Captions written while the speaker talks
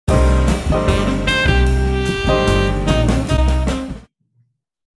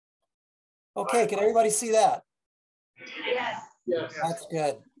Okay, can everybody see that? Yes. Yes. That's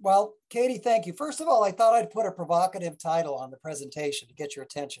good. Well, Katie, thank you. First of all, I thought I'd put a provocative title on the presentation to get your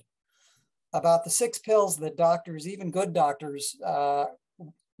attention about the 6 pills that doctors, even good doctors,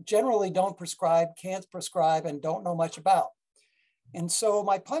 generally don't prescribe, can't prescribe, and don't know much about. And so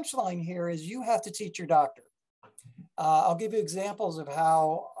my punchline here is you have to teach your doctor. I'll give you examples of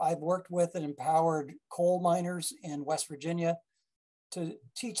how I've worked with and empowered coal miners in West Virginia to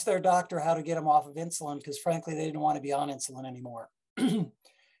teach their doctor how to get them off of insulin, because frankly, they didn't want to be on insulin anymore.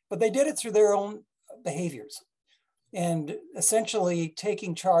 But they did it through their own behaviors and essentially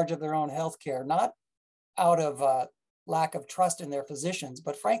taking charge of their own healthcare, not out of lack of trust in their physicians,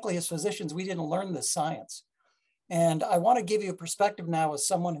 but frankly, as physicians, we didn't learn this science. And I want to give you a perspective now as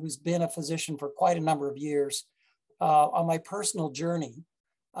someone who's been a physician for quite a number of years on my personal journey,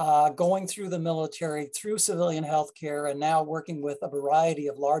 going through the military, through civilian healthcare, and now working with a variety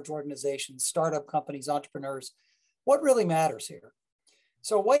of large organizations, startup companies, entrepreneurs. What really matters here?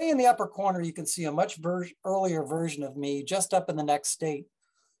 So way in the upper corner, you can see a much earlier version of me just up in the next state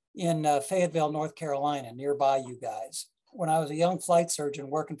in Fayetteville, North Carolina, nearby you guys, when I was a young flight surgeon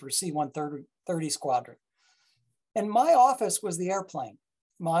working for C-130 Squadron. And my office was the airplane.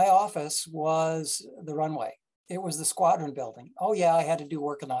 My office was the runway. It was the squadron building. Oh yeah, I had to do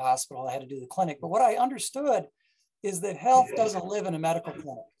work in the hospital. I had to do the clinic. But what I understood is that health doesn't live in a medical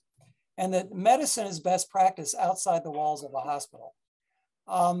clinic and that medicine is best practice outside the walls of a hospital.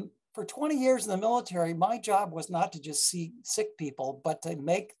 For 20 years in the military, my job was not to just see sick people, but to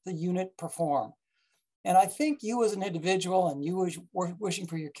make the unit perform. And I think you as an individual and you wishing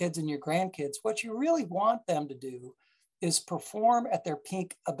for your kids and your grandkids, what you really want them to do is perform at their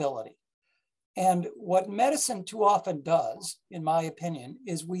peak ability. And what medicine too often does, in my opinion,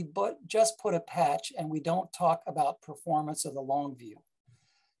 is we just put a patch and we don't talk about performance of the long view.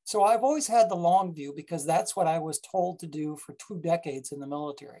 So I've always had the long view because that's what I was told to do for 2 decades in the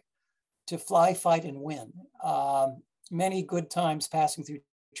military, to fly, fight, and win. Many good times passing through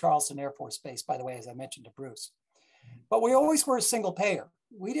Charleston Air Force Base, by the way, as I mentioned to Bruce. But we always were a single payer.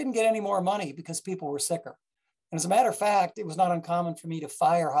 We didn't get any more money because people were sicker. And as a matter of fact, it was not uncommon for me to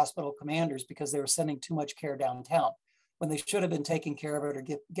fire hospital commanders because they were sending too much care downtown when they should have been taking care of it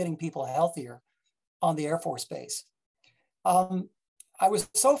or getting people healthier on the Air Force Base. I was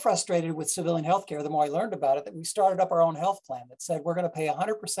so frustrated with civilian healthcare, the more I learned about it, that we started up our own health plan that said, we're going to pay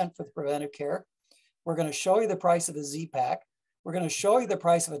 100% for the preventive care. We're going to show you the price of a Z-Pack. We're going to show you the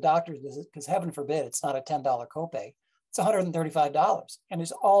price of a doctor's visit, because heaven forbid, it's not a $10 copay. It's $135, and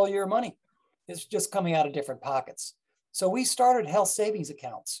it's all your money. It's just coming out of different pockets. So we started health savings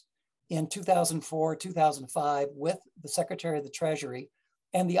accounts in 2004, 2005 with the Secretary of the Treasury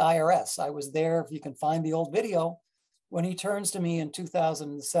and the IRS. I was there, if you can find the old video, when he turns to me in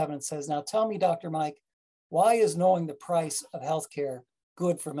 2007 and says, now tell me, Dr. Mike, why is knowing the price of healthcare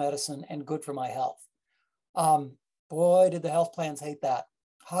good for medicine and good for my health? Boy, did the health plans hate that.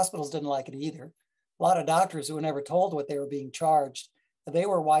 Hospitals didn't like it either. A lot of doctors who were never told what they were being charged, they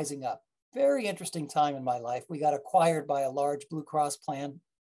were wising up. Very interesting time in my life. We got acquired by a large Blue Cross plan.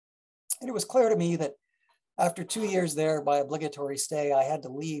 And it was clear to me that after 2 years there by obligatory stay, I had to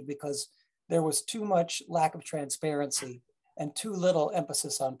leave because there was too much lack of transparency and too little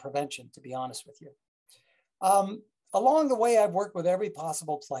emphasis on prevention, to be honest with you. Along the way, I've worked with every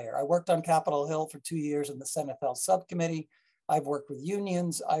possible player. I worked on Capitol Hill for 2 years in the Senate Health Subcommittee. I've worked with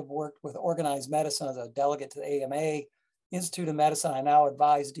unions. I've worked with organized medicine as a delegate to the AMA, Institute of Medicine. I now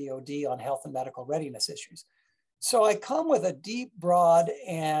advise DOD on health and medical readiness issues. So I come with a deep, broad,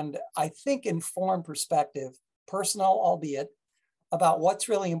 and I think informed perspective, personal albeit, about what's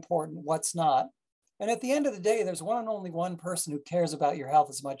really important, what's not. And at the end of the day, there's one and only one person who cares about your health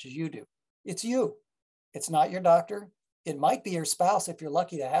as much as you do. It's you. It's not your doctor. It might be your spouse if you're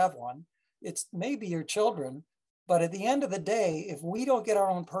lucky to have one. It's maybe your children. But at the end of the day, if we don't get our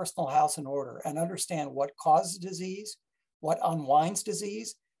own personal house in order and understand what causes disease, what unwinds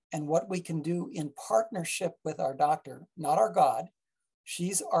disease, and what we can do in partnership with our doctor, not our God,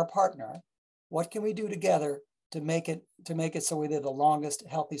 she's our partner. What can we do together to make it so we live the longest,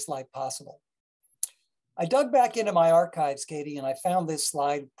 healthiest life possible? I dug back into my archives, Katie, and I found this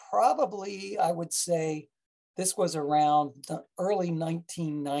slide. Probably, I would say, this was around the early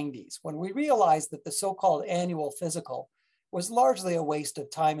 1990s when we realized that the so-called annual physical was largely a waste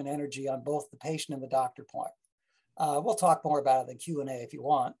of time and energy on both the patient and the doctor point. We'll talk more about it in Q&A if you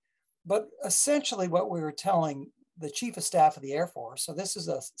want. But essentially what we were telling the Chief of Staff of the Air Force, so this is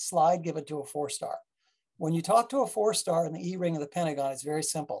a slide given to a 4-star. When you talk to a 4-star in the E-ring of the Pentagon, it's very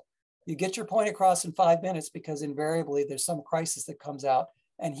simple. You get your point across in 5 minutes because invariably there's some crisis that comes out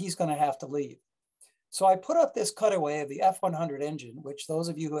and he's going to have to leave. So I put up this cutaway of the F-100 engine, which those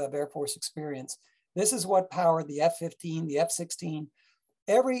of you who have Air Force experience, this is what powered the F-15, the F-16.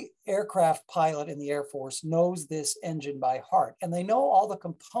 Every aircraft pilot in the Air Force knows this engine by heart, and they know all the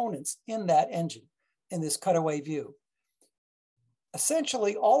components in that engine in this cutaway view.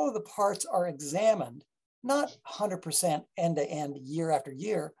 Essentially, all of the parts are examined, not 100% end-to-end, year after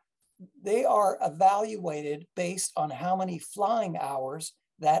year. They are evaluated based on how many flying hours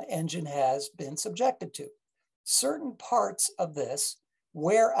that engine has been subjected to. Certain parts of this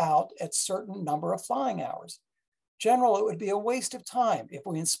wear out at certain number of flying hours. Generally, it would be a waste of time if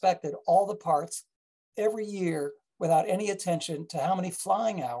we inspected all the parts every year without any attention to how many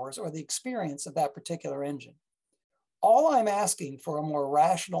flying hours or the experience of that particular engine. All I'm asking for a more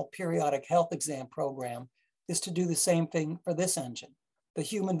rational periodic health exam program is to do the same thing for this engine, the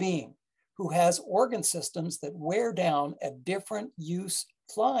human being, who has organ systems that wear down at different use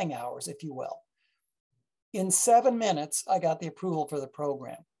flying hours, if you will. In 7 minutes, I got the approval for the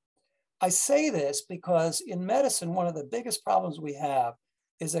program. I say this because in medicine, one of the biggest problems we have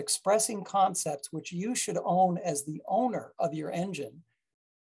is expressing concepts which you should own as the owner of your engine,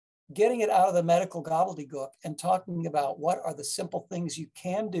 getting it out of the medical gobbledygook and talking about what are the simple things you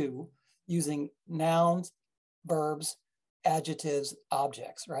can do using nouns, verbs, adjectives,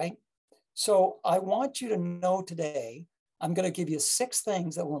 objects, right? So I want you to know today, I'm going to give you 6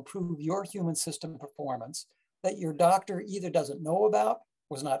 things that will improve your human system performance that your doctor either doesn't know about,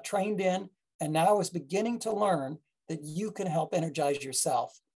 was not trained in, and now is beginning to learn that you can help energize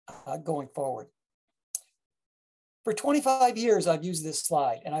yourself going forward. For 25 years, I've used this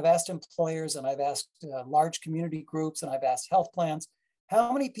slide, and I've asked employers, and I've asked large community groups, and I've asked health plans,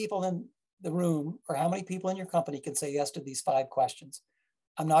 how many people in the room or how many people in your company can say yes to these 5 questions?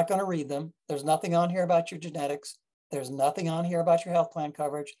 I'm not going to read them. There's nothing on here about your genetics. There's nothing on here about your health plan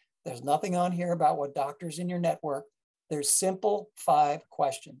coverage. There's nothing on here about what doctors in your network. There's simple 5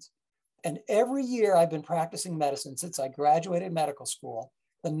 questions. And every year I've been practicing medicine since I graduated medical school,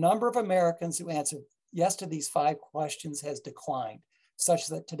 the number of Americans who answer yes to these 5 questions has declined, such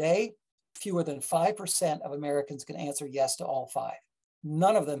that today, fewer than 5% of Americans can answer yes to all 5.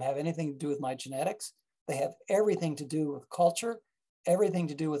 None of them have anything to do with my genetics. They have everything to do with culture, everything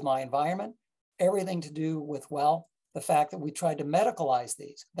to do with my environment, everything to do with, well, the fact that we tried to medicalize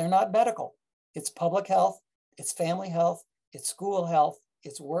these. They're not medical. It's public health, it's family health, it's school health,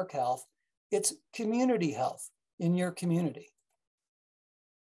 it's work health, it's community health in your community.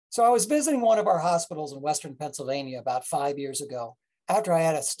 So I was visiting one of our hospitals in Western Pennsylvania about 5 years ago. After I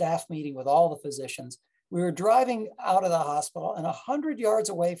had a staff meeting with all the physicians, we were driving out of the hospital, and 100 yards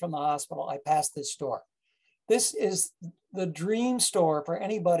away from the hospital, I passed this store. This is the dream store for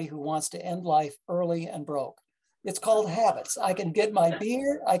anybody who wants to end life early and broke. It's called Habits. I can get my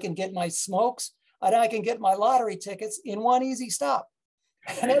beer, I can get my smokes, and I can get my lottery tickets in one easy stop.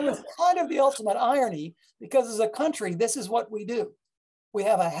 And it was kind of the ultimate irony, because as a country, this is what we do. We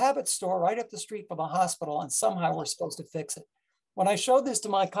have a habit store right up the street from a hospital, and somehow we're supposed to fix it. When I showed this to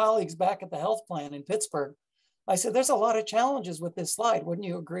my colleagues back at the health plan in Pittsburgh, I said, there's a lot of challenges with this slide. Wouldn't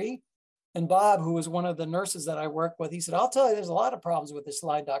you agree? And Bob, who was one of the nurses that I work with, he said, I'll tell you, there's a lot of problems with this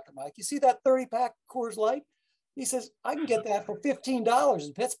slide, Dr. Mike. You see that 30-pack Coors Light? He says, I can get that for $15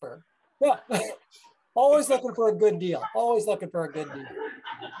 in Pittsburgh. Yeah, always looking for a good deal. Always looking for a good deal.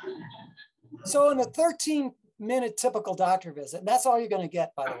 So in a 13-minute typical doctor visit, and that's all you're going to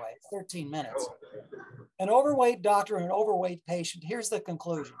get, by the way, 13 minutes. An overweight doctor and an overweight patient, here's the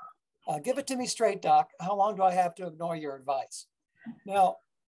conclusion. Give it to me straight, doc. How long do I have to ignore your advice? Now,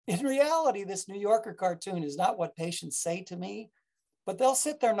 in reality, this New Yorker cartoon is not what patients say to me, but they'll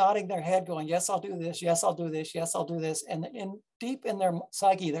sit there nodding their head going, yes, I'll do this. Yes, I'll do this. Yes, I'll do this. And deep in their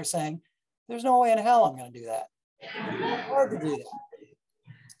psyche, they're saying, there's no way in hell I'm going to do that. It's hard to do that.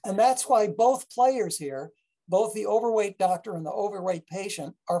 And that's why both players here, both the overweight doctor and the overweight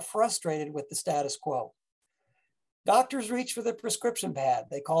patient, are frustrated with the status quo. Doctors reach for the prescription pad.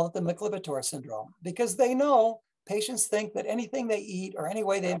 They call it the McLipitor syndrome, because they know patients think that anything they eat or any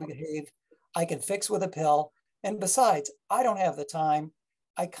way they behave, I can fix with a pill. And besides, I don't have the time.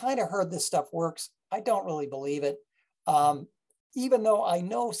 I kind of heard this stuff works. I don't really believe it. Even though I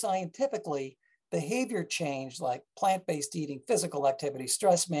know scientifically behavior change like plant-based eating, physical activity,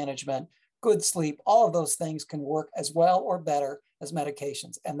 stress management, good sleep, all of those things can work as well or better as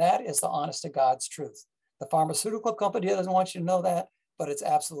medications. And that is the honest to God's truth. The pharmaceutical company doesn't want you to know that, but it's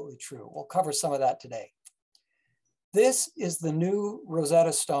absolutely true. We'll cover some of that today. This is the new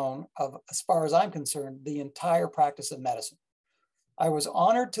Rosetta Stone of, as far as I'm concerned, the entire practice of medicine. I was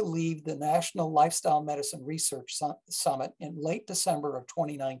honored to lead the National Lifestyle Medicine Research Summit in late December of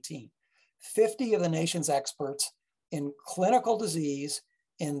 2019. 50 of the nation's experts in clinical disease,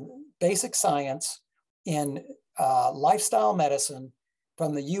 in basic science, in lifestyle medicine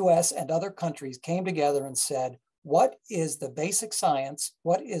from the US and other countries came together and said, what is the basic science,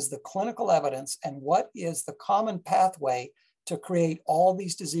 what is the clinical evidence, and what is the common pathway to create all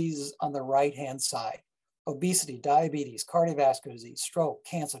these diseases on the right-hand side? Obesity, diabetes, cardiovascular disease, stroke,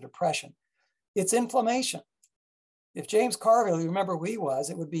 cancer, depression. It's inflammation. If James Carville, you remember who he was,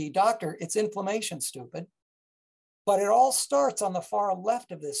 it would be, doctor, it's inflammation, stupid. But it all starts on the far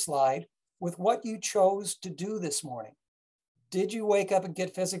left of this slide with what you chose to do this morning. Did you wake up and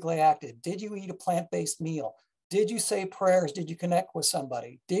get physically active? Did you eat a plant-based meal? Did you say prayers? Did you connect with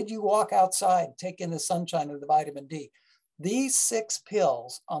somebody? Did you walk outside, take in the sunshine and the vitamin D? These 6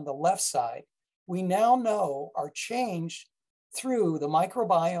 pills on the left side, we now know are changed through the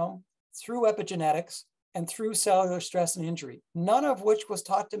microbiome, through epigenetics, and through cellular stress and injury, none of which was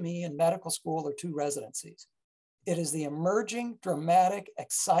taught to me in medical school or 2 residencies. It is the emerging, dramatic,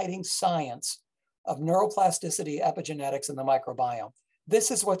 exciting science of neuroplasticity, epigenetics, and the microbiome.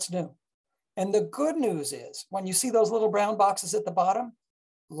 This is what's new. And the good news is, when you see those little brown boxes at the bottom,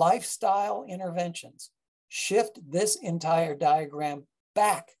 lifestyle interventions shift this entire diagram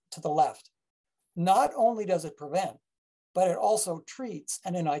back to the left. Not only does it prevent, but it also treats,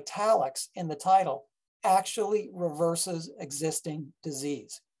 and in italics in the title, actually reverses existing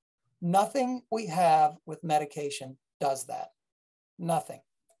disease. Nothing we have with medication does that. Nothing.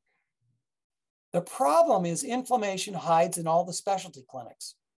 The problem is inflammation hides in all the specialty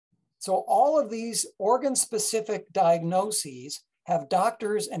clinics. So all of these organ-specific diagnoses have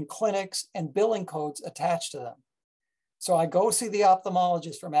doctors and clinics and billing codes attached to them. So I go see the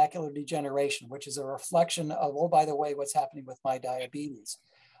ophthalmologist for macular degeneration, which is a reflection of, oh, by the way, what's happening with my diabetes.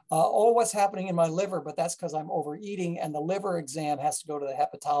 Oh, what's happening in my liver, but that's because I'm overeating, and the liver exam has to go to the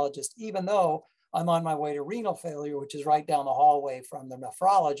hepatologist, even though I'm on my way to renal failure, which is right down the hallway from the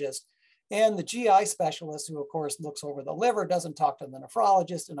nephrologist. And the GI specialist, who of course looks over the liver, doesn't talk to the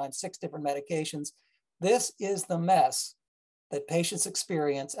nephrologist, and on 6 different medications. This is the mess that patients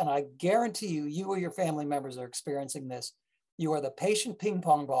experience, and I guarantee you, you or your family members are experiencing this. You are the patient ping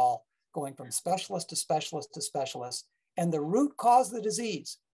pong ball going from specialist to specialist to specialist, and the root cause of the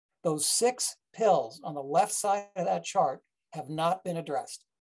disease, those 6 pills on the left side of that chart, have not been addressed.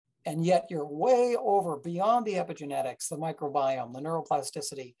 And yet you're way over beyond the epigenetics, the microbiome, the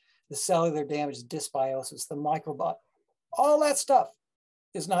neuroplasticity, the cellular damage, dysbiosis, the microbiome, all that stuff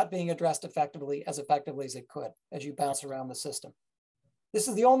is not being addressed effectively as it could as you bounce around the system. This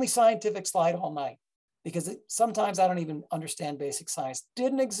is the only scientific slide all night, because sometimes I don't even understand basic science.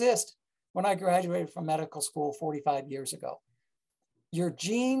 Didn't exist when I graduated from medical school 45 years ago. Your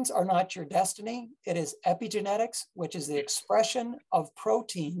genes are not your destiny. It is epigenetics, which is the expression of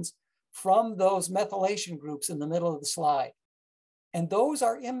proteins from those methylation groups in the middle of the slide. And those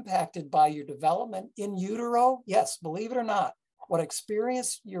are impacted by your development in utero. Yes, believe it or not, what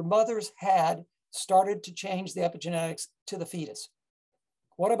experience your mothers had started to change the epigenetics to the fetus.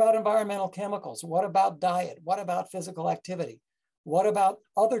 What about environmental chemicals? What about diet? What about physical activity? What about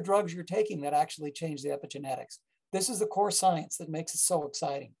other drugs you're taking that actually change the epigenetics? This is the core science that makes it so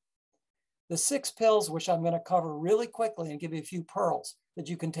exciting. The 6 pills, which I'm going to cover really quickly and give you a few pearls that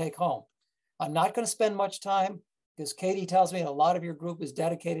you can take home. I'm not going to spend much time, because Katie tells me a lot of your group is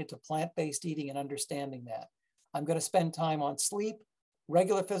dedicated to plant-based eating and understanding that. I'm going to spend time on sleep,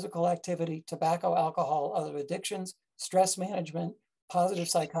 regular physical activity, tobacco, alcohol, other addictions, stress management, positive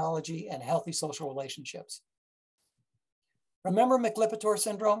psychology, and healthy social relationships. Remember McLipitor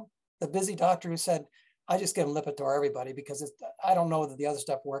syndrome? The busy doctor who said, I just give Lipitor everybody because I don't know that the other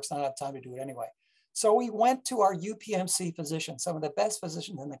stuff works. I don't have time to do it anyway. So we went to our UPMC physicians, some of the best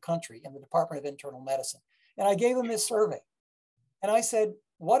physicians in the country in the Department of Internal Medicine. And I gave them this survey. And I said,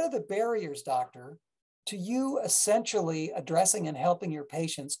 what are the barriers, doctor, to you essentially addressing and helping your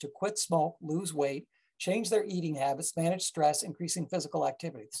patients to quit smoke, lose weight, change their eating habits, manage stress, increasing physical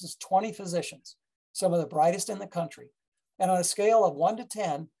activity? This is 20 physicians, some of the brightest in the country. And on a scale of 1 to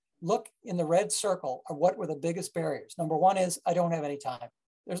 10, look in the red circle of what were the biggest barriers. Number 1 is, I don't have any time.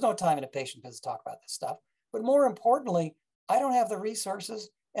 There's no time in a patient visit to talk about this stuff. But more importantly, I don't have the resources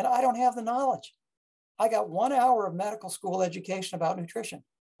and I don't have the knowledge. I got 1 hour of medical school education about nutrition,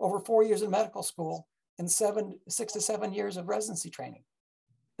 over 4 years in medical school and 6 to 7 years of residency training.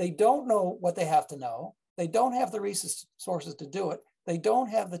 They don't know what they have to know. They don't have the resources to do it. They don't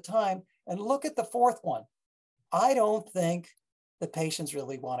have the time. And look at the 4th one. I don't think the patients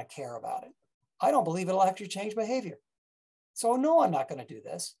really want to care about it. I don't believe it'll actually change behavior. So no, I'm not going to do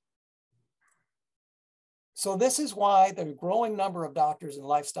this. So this is why the growing number of doctors in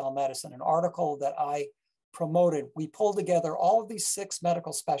lifestyle medicine, an article that I promoted, we pulled together all of these 6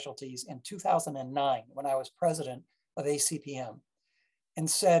 medical specialties in 2009 when I was president of ACPM and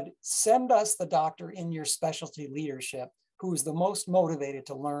said, send us the doctor in your specialty leadership who is the most motivated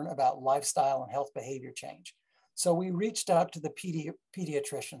to learn about lifestyle and health behavior change. So we reached out to the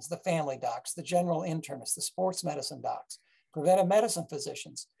pediatricians, the family docs, the general internists, the sports medicine docs, preventive medicine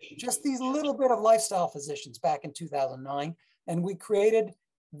physicians, just these little bit of lifestyle physicians back in 2009. And we created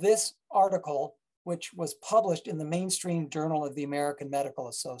this article, which was published in the mainstream Journal of the American Medical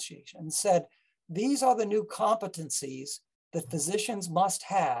Association, and said, these are the new competencies that physicians must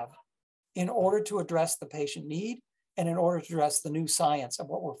have in order to address the patient need and in order to address the new science of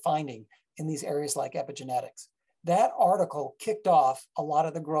what we're finding in these areas like epigenetics. That article kicked off a lot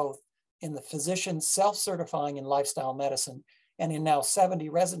of the growth in the physicians self-certifying in lifestyle medicine and in now 70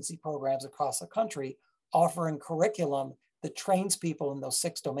 residency programs across the country offering curriculum that trains people in those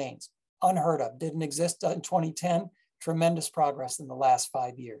 6 domains. Unheard of, didn't exist in 2010, tremendous progress in the last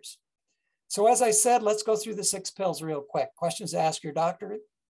 5 years. So as I said, let's go through the 6 pills real quick. Questions to ask your doctor,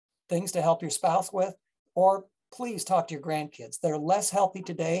 things to help your spouse with, or please talk to your grandkids. They're less healthy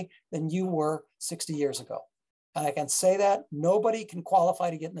today than you were 60 years ago. And I can say that nobody can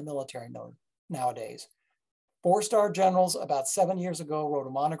qualify to get in the military nowadays. 4-star generals about 7 years ago wrote a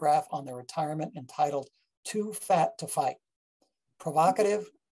monograph on their retirement entitled Too Fat to Fight. Provocative,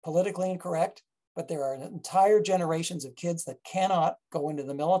 politically incorrect, but there are entire generations of kids that cannot go into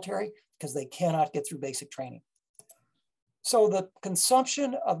the military because they cannot get through basic training. So the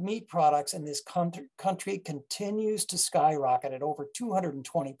consumption of meat products in this country continues to skyrocket at over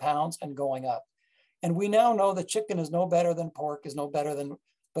 220 pounds and going up. And we now know that chicken is no better than pork, is no better than,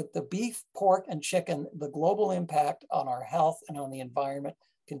 but the beef, pork, and chicken, the global impact on our health and on the environment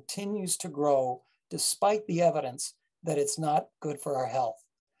continues to grow despite the evidence that it's not good for our health.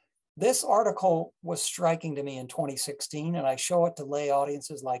 This article was striking to me in 2016, and I show it to lay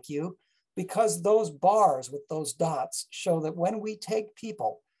audiences like you, because those bars with those dots show that when we take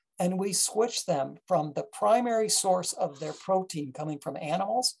people and we switch them from the primary source of their protein coming from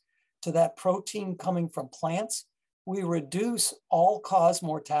animals to that protein coming from plants, we reduce all-cause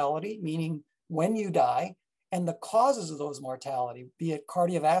mortality, meaning when you die, and the causes of those mortality, be it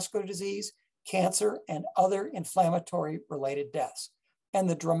cardiovascular disease, cancer, and other inflammatory related deaths. And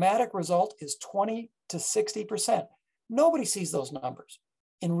the dramatic result is 20 to 60%. Nobody sees those numbers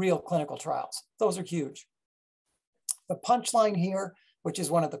in real clinical trials. Those are huge. The punchline here, which is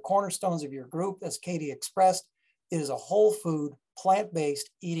one of the cornerstones of your group, as Katie expressed, is a whole food, plant-based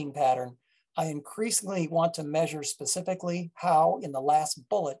eating pattern. I increasingly want to measure specifically how, in the last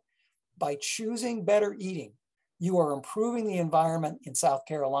bullet, by choosing better eating, you are improving the environment in South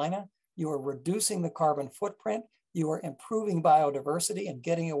Carolina, you are reducing the carbon footprint, you are improving biodiversity and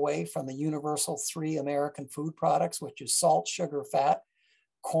getting away from the universal 3 American food products, which is salt, sugar, fat,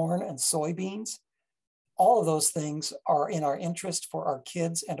 corn, and soybeans. All of those things are in our interest for our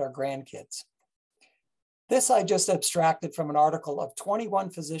kids and our grandkids. This I just abstracted from an article of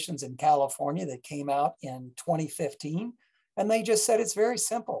 21 physicians in California that came out in 2015. And they just said it's very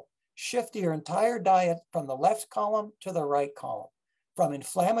simple. Shift your entire diet from the left column to the right column, from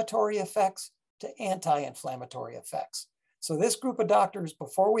inflammatory effects to anti-inflammatory effects. So this group of doctors,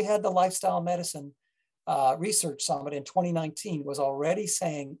 before we had the Lifestyle Medicine Research Summit in 2019, was already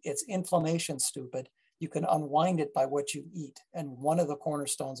saying it's inflammation, stupid. You can unwind it by what you eat, and one of the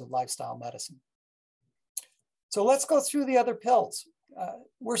cornerstones of lifestyle medicine. So let's go through the other pills.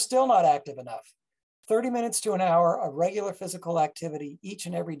 We're still not active enough. 30 minutes to an hour of regular physical activity each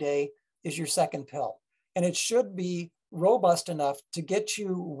and every day is your second pill. And it should be robust enough to get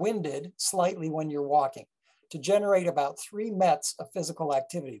you winded slightly when you're walking, to generate about 3 METs of physical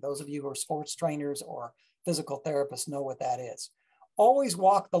activity. Those of you who are sports trainers or physical therapists know what that is. Always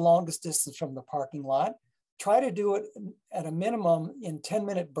walk the longest distance from the parking lot. Try to do it at a minimum in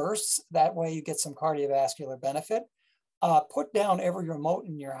 10-minute bursts. That way you get some cardiovascular benefit. Put down every remote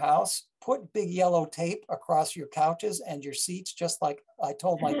in your house. Put big yellow tape across your couches and your seats, just like I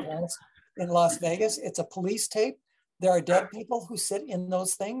told my parents in Las Vegas. It's a police tape. There are dead people who sit in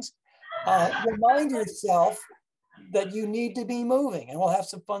those things. Remind yourself that you need to be moving, and we'll have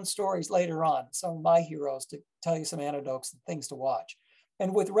some fun stories later on, some of my heroes, to tell you some anecdotes and things to watch.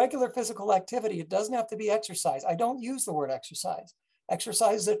 And with regular physical activity, it doesn't have to be exercise. I don't use the word exercise.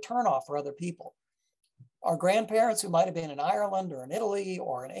 Exercise is a turnoff for other people. Our grandparents who might have been in Ireland or in Italy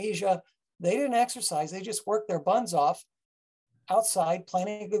or in Asia, they didn't exercise. They just worked their buns off outside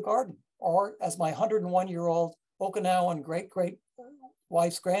planting a garden. Or as my 101-year-old Okinawan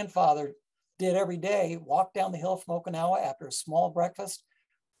great-great-wife's grandfather did every day, walked down the hill from Okinawa after a small breakfast,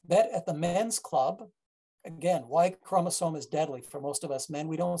 met at the men's club. Again, Y chromosome is deadly for most of us men.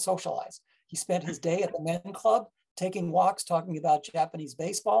 We don't socialize. He spent his day at the men's club, taking walks, talking about Japanese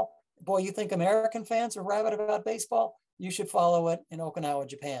baseball. Boy, you think American fans are rabid about baseball? You should follow it in Okinawa,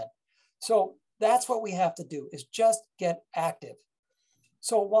 Japan. So that's what we have to do, is just get active.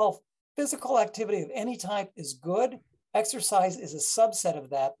 So while physical activity of any type is good, exercise is a subset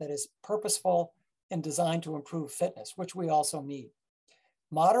of that is purposeful and designed to improve fitness, which we also need.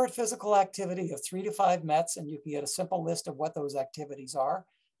 Moderate physical activity of 3 to 5 METs, and you can get a simple list of what those activities are.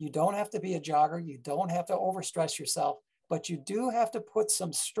 You don't have to be a jogger. You don't have to overstress yourself, but you do have to put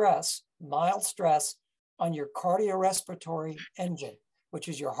some stress, mild stress, on your cardiorespiratory engine, which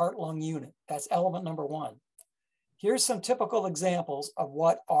is your heart-lung unit. That's element number 1. Here's some typical examples of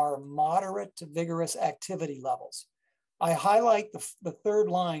what are moderate to vigorous activity levels. I highlight the third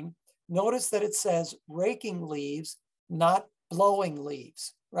line. Notice that it says raking leaves, not blowing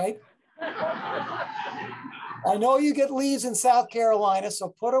leaves, right? I know you get leaves in South Carolina, so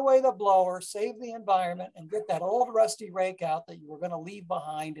put away the blower, save the environment, and get that old rusty rake out that you were going to leave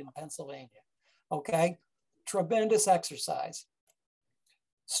behind in Pennsylvania, okay? Tremendous exercise.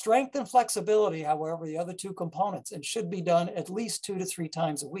 Strength and flexibility, however, the other 2 components, and should be done at least 2 to 3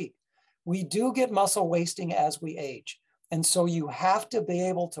 times a week. We do get muscle wasting as we age, and so you have to be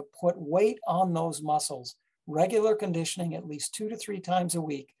able to put weight on those muscles, regular conditioning at least 2 to 3 times a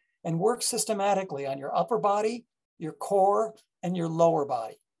week, and work systematically on your upper body, your core, and your lower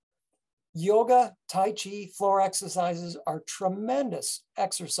body. Yoga, Tai Chi, floor exercises are tremendous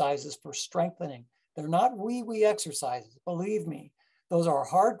exercises for strengthening. They're not wee-wee exercises, believe me. Those are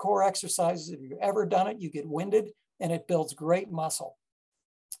hardcore exercises. If you've ever done it, you get winded, and it builds great muscle.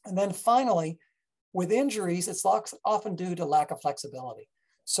 And then finally, with injuries, it's often due to lack of flexibility.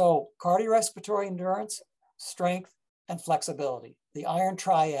 So cardiorespiratory endurance, strength, and flexibility, the iron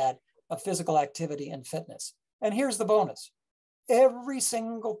triad of physical activity and fitness. And here's the bonus. Every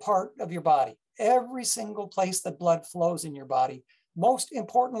single part of your body, every single place that blood flows in your body, most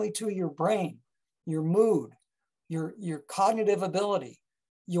importantly to your brain, your mood, your cognitive ability,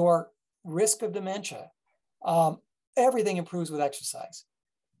 your risk of dementia, everything improves with exercise.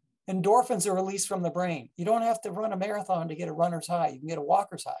 Endorphins are released from the brain. You don't have to run a marathon to get a runner's high. You can get a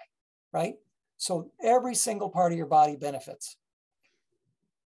walker's high, right? So every single part of your body benefits.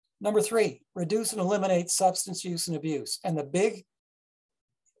 Number 3, reduce and eliminate substance use and abuse. And the big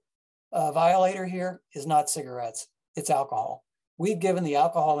violator here is not cigarettes, it's alcohol. We've given the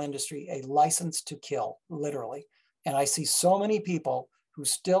alcohol industry a license to kill, literally. And I see so many people who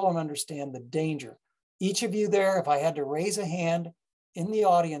still don't understand the danger. Each of you there, if I had to raise a hand in the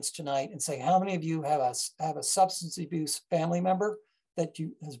audience tonight and say, how many of you have a substance abuse family member that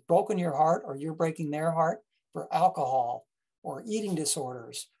has broken your heart, or you're breaking their heart for alcohol or eating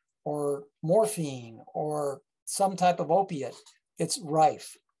disorders or morphine or some type of opiate? It's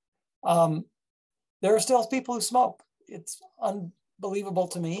rife. There are still people who smoke. It's unbelievable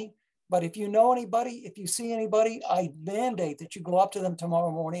to me. But if you know anybody, if you see anybody, I mandate that you go up to them tomorrow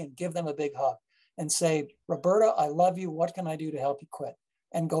morning and give them a big hug and say, Roberta, I love you. What can I do to help you quit?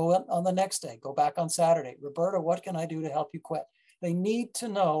 And go on the next day, go back on Saturday. Roberta, what can I do to help you quit? They need to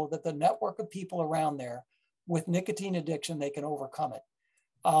know that the network of people around there with nicotine addiction, they can overcome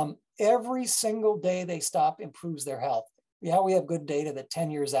it. Every single day they stop improves their health. Yeah, we have good data that 10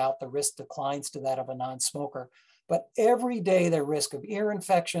 years out, the risk declines to that of a non-smoker. But every day their risk of ear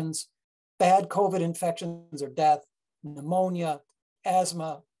infections, bad COVID infections or death, pneumonia,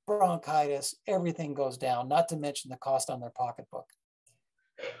 asthma, bronchitis, everything goes down, not to mention the cost on their pocketbook.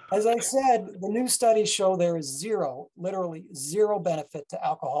 As I said, the new studies show there is zero, literally zero benefit to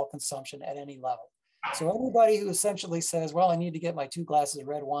alcohol consumption at any level. So anybody who essentially says, well, I need to get my 2 glasses of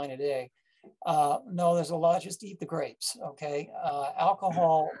red wine a day, no, there's a lot, just eat the grapes, okay?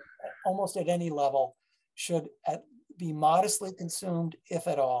 Alcohol, almost at any level, should be modestly consumed, if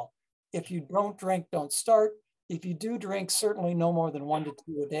at all. If you don't drink, don't start. If you do drink, certainly no more than 1 to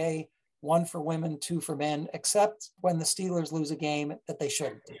 2 a day, 1 for women, 2 for men, except when the Steelers lose a game that they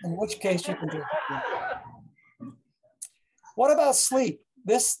shouldn't, in which case you can drink. What about sleep?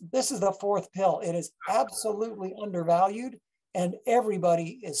 This is the 4th pill. It is absolutely undervalued, and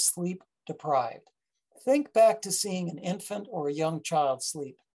everybody is sleep deprived. Think back to seeing an infant or a young child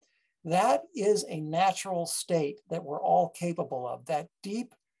sleep. That is a natural state that we're all capable of, that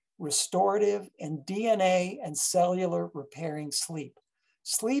deep, restorative, and DNA and cellular repairing sleep.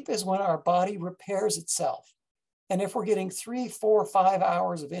 Sleep is when our body repairs itself. And if we're getting 3, 4, 5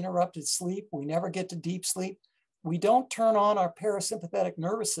 hours of interrupted sleep, we never get to deep sleep, we don't turn on our parasympathetic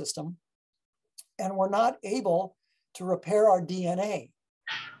nervous system, and we're not able to repair our DNA.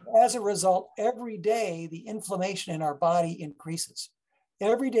 As a result, every day, the inflammation in our body increases.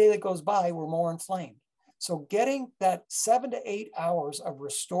 Every day that goes by, we're more inflamed. So getting that 7 to 8 hours of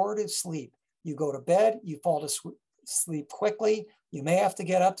restorative sleep, you go to bed, you fall to sleep quickly. You may have to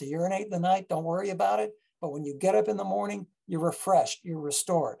get up to urinate in the night. Don't worry about it. But when you get up in the morning, you're refreshed, you're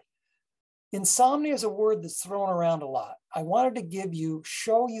restored. Insomnia is a word that's thrown around a lot. I wanted to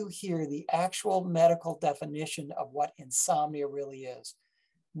show you here the actual medical definition of what insomnia really is.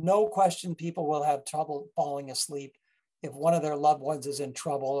 No question, people will have trouble falling asleep. If one of their loved ones is in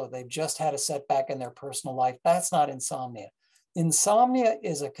trouble or they've just had a setback in their personal life, that's not insomnia. Insomnia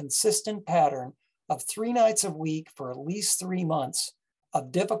is a consistent pattern of 3 nights a week for at least 3 months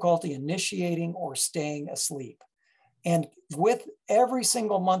of difficulty initiating or staying asleep. And with every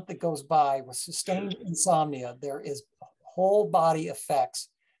single month that goes by with sustained insomnia, there is whole body effects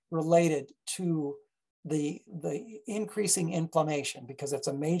related to the increasing inflammation, because it's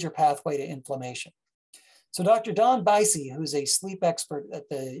a major pathway to inflammation. So Dr. Don Bicey, who's a sleep expert at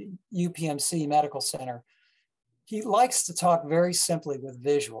the UPMC Medical Center, he likes to talk very simply with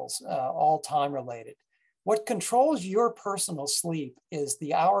visuals, all time related. What controls your personal sleep is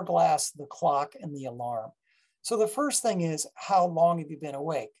the hourglass, the clock, and the alarm. So the first thing is, how long have you been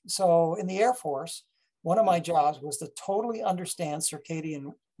awake? So in the Air Force, one of my jobs was to totally understand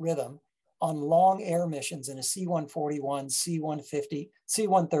circadian rhythm on long air missions in a C-141, C-150,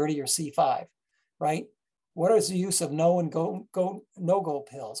 C-130, or C-5, right? What is the use of no and no-go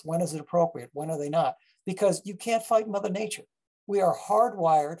pills? When is it appropriate? When are they not? Because you can't fight Mother Nature. We are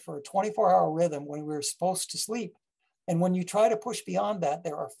hardwired for a 24-hour rhythm when we're supposed to sleep. And when you try to push beyond that,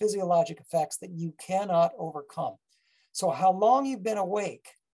 there are physiologic effects that you cannot overcome. So how long you've been awake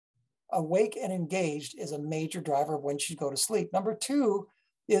and engaged is a major driver of when you should go to sleep. Number 2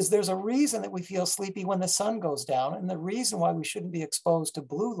 is there's a reason that we feel sleepy when the sun goes down, and the reason why we shouldn't be exposed to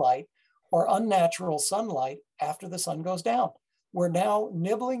blue light or unnatural sunlight after the sun goes down. We're now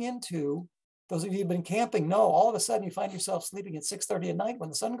nibbling into, those of you who've been camping know, all of a sudden you find yourself sleeping at 6:30 at night when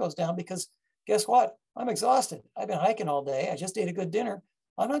the sun goes down, because guess what? I'm exhausted. I've been hiking all day. I just ate a good dinner.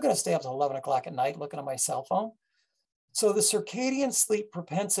 I'm not going to stay up till 11 o'clock at night looking at my cell phone. So the circadian sleep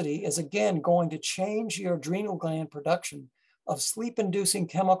propensity is again going to change your adrenal gland production of sleep-inducing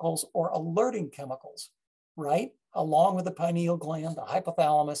chemicals or alerting chemicals, right? Along with the pineal gland, the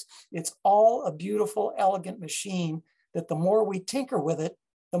hypothalamus. It's all a beautiful, elegant machine that the more we tinker with it,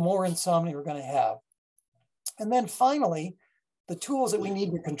 the more insomnia we're going to have. And then finally, the tools that we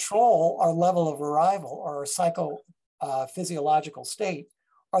need to control our level of arrival or our psychophysiological state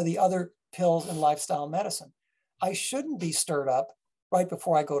are the other pills in lifestyle medicine. I shouldn't be stirred up right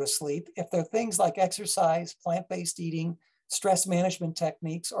before I go to sleep if there are things like exercise, plant-based eating, stress management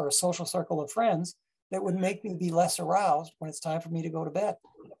techniques, or a social circle of friends that would make me be less aroused when it's time for me to go to bed.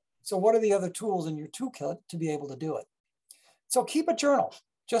 So what are the other tools in your toolkit to be able to do it? So keep a journal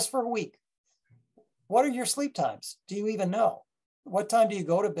just for a week. What are your sleep times? Do you even know? What time do you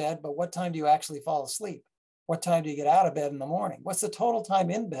go to bed, but what time do you actually fall asleep? What time do you get out of bed in the morning? What's the total time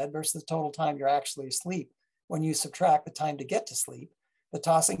in bed versus the total time you're actually asleep when you subtract the time to get to sleep, the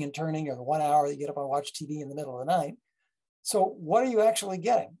tossing and turning, or the 1 hour that you get up and watch TV in the middle of the night? So what are you actually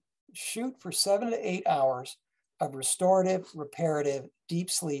getting? Shoot for 7 to 8 hours of restorative, reparative,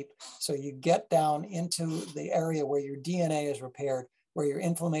 deep sleep, so you get down into the area where your DNA is repaired, where your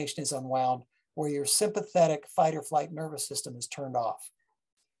inflammation is unwound, where your sympathetic fight or flight nervous system is turned off.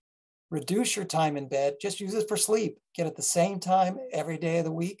 Reduce your time in bed. Just use it for sleep. Get at the same time every day of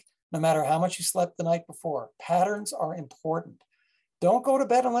the week, no matter how much you slept the night before. Patterns are important. Don't go to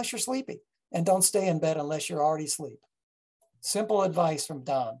bed unless you're sleepy, and don't stay in bed unless you're already asleep. Simple advice from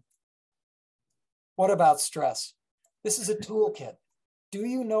Don. What about stress? This is a toolkit. Do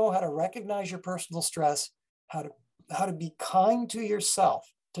you know how to recognize your personal stress, how to be kind to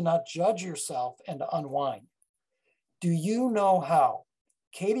yourself, to not judge yourself, and to unwind? Do you know how?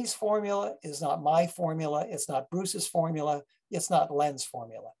 Katie's formula is not my formula. It's not Bruce's formula. It's not Len's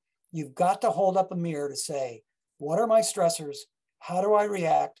formula. You've got to hold up a mirror to say, what are my stressors? How do I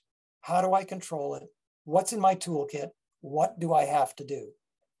react? How do I control it? What's in my toolkit? What do I have to do?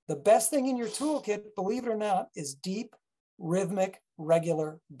 The best thing in your toolkit, believe it or not, is deep, rhythmic,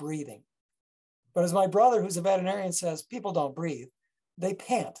 regular breathing. But as my brother, who's a veterinarian, says, people don't breathe. They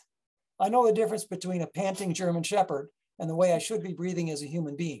pant. I know the difference between a panting German Shepherd and the way I should be breathing as a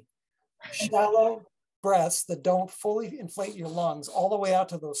human being. Shallow breaths that don't fully inflate your lungs all the way out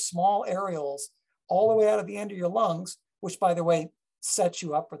to those small areoles, all the way out at the end of your lungs, which, by the way, sets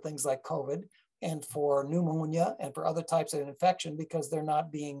you up for things like COVID, and for pneumonia and for other types of infection because they're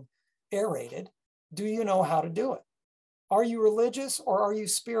not being aerated. Do you know how to do it? Are you religious or are you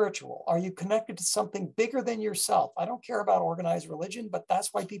spiritual? Are you connected to something bigger than yourself? I don't care about organized religion, but that's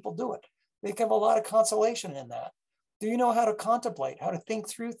why people do it. They have a lot of consolation in that. Do you know how to contemplate, how to think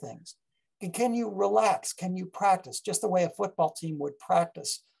through things? Can you relax? Can you practice just the way a football team would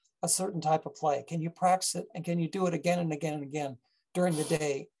practice a certain type of play? Can you practice it and can you do it again and again and again during the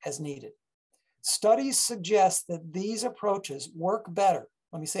day as needed? Studies suggest that these approaches work better.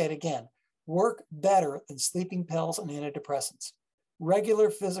 Let me say it again, work better than sleeping pills and antidepressants. Regular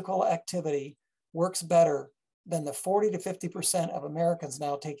physical activity works better than the 40 to 50% of Americans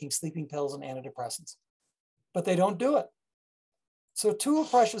now taking sleeping pills and antidepressants. But they don't do it. So two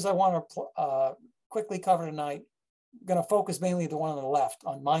approaches I want to quickly cover tonight. I'm going to focus mainly the one on the left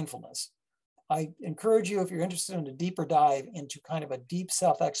on mindfulness. I encourage you, if you're interested in a deeper dive into kind of a deep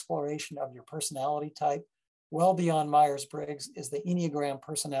self-exploration of your personality type, well beyond Myers-Briggs is the Enneagram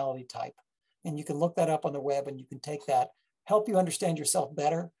personality type. And you can look that up on the web and you can take that, help you understand yourself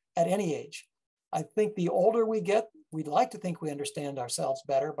better at any age. I think the older we get, we'd like to think we understand ourselves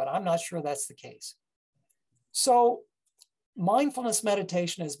better, but I'm not sure that's the case. So mindfulness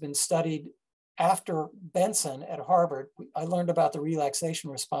meditation has been studied after Benson at Harvard. I learned about the relaxation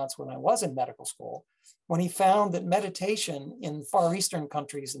response when I was in medical school, when he found that meditation in Far Eastern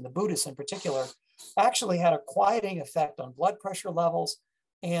countries, and the Buddhists in particular, actually had a quieting effect on blood pressure levels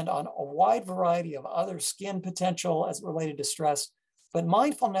and on a wide variety of other skin potential as related to stress. But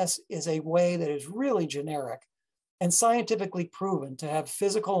mindfulness is a way that is really generic and scientifically proven to have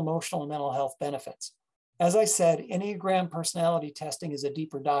physical, emotional, and mental health benefits. As I said, Enneagram personality testing is a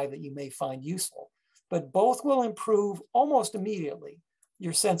deeper dive that you may find useful, but both will improve almost immediately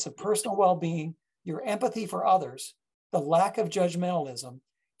your sense of personal well-being, your empathy for others, the lack of judgmentalism,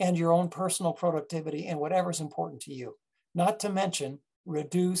 and your own personal productivity and whatever's important to you, not to mention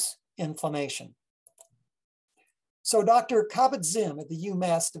reduce inflammation. So Dr. Kabat-Zinn at the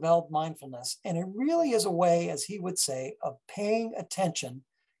UMass developed mindfulness, and it really is a way, as he would say, of paying attention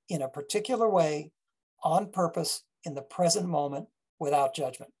in a particular way, on purpose, in the present moment, without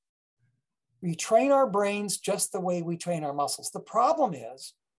judgment. We train our brains just the way we train our muscles. The problem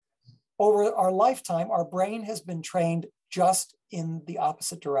is, over our lifetime, our brain has been trained just in the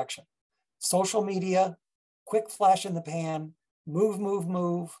opposite direction. Social media, quick flash in the pan,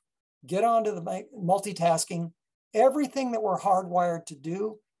 move, get onto the multitasking. Everything that we're hardwired to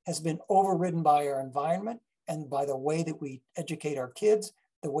do has been overridden by our environment and by the way that we educate our kids,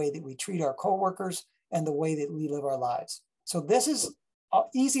 the way that we treat our coworkers, and the way that we live our lives. So this is an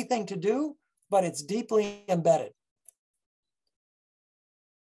easy thing to do, but it's deeply embedded.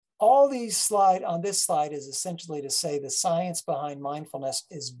 All these on this slide is essentially to say the science behind mindfulness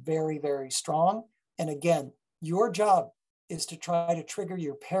is very, very strong. And again, your job is to try to trigger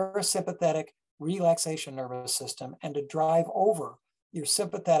your parasympathetic relaxation nervous system and to drive over your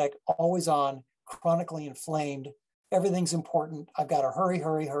sympathetic, always on, chronically inflamed, everything's important, I've got to hurry,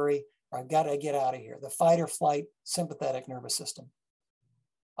 or I've got to get out of here, the fight or flight sympathetic nervous system.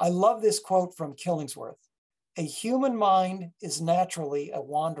 I love this quote from Killingsworth. A human mind is naturally a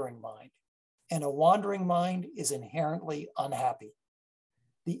wandering mind, and a wandering mind is inherently unhappy.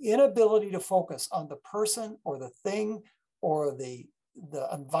 The inability to focus on the person or the thing or the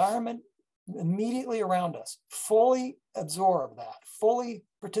environment immediately around us, fully absorb that, fully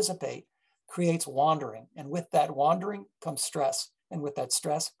participate, creates wandering. And with that wandering comes stress. And with that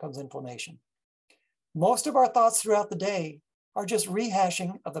stress comes inflammation. Most of our thoughts throughout the day are just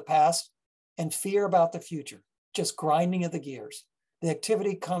rehashing of the past and fear about the future, just grinding of the gears. The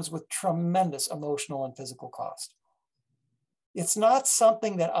activity comes with tremendous emotional and physical cost. It's not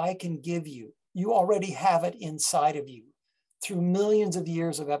something that I can give you. You already have it inside of you through millions of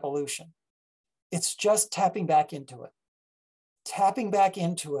years of evolution. It's just tapping back into it. Tapping back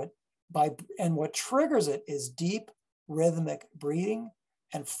into it and what triggers it is deep rhythmic breathing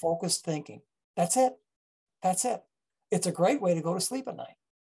and focused thinking. That's it. That's it. It's a great way to go to sleep at night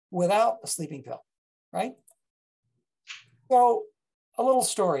without a sleeping pill, right? So a little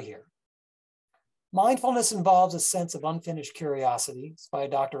story here. Mindfulness involves a sense of unfinished curiosity. It's by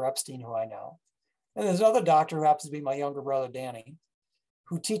Dr. Epstein, who I know. And there's another doctor who happens to be my younger brother, Danny,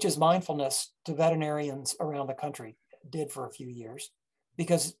 who teaches mindfulness to veterinarians around the country, did for a few years,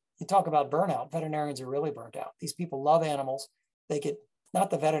 because you talk about burnout, veterinarians are really burnt out. These people love animals. They get, not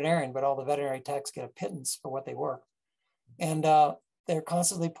the veterinarian, but all the veterinary techs get a pittance for what they work. And they're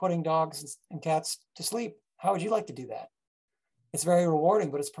constantly putting dogs and cats to sleep. How would you like to do that? It's very rewarding,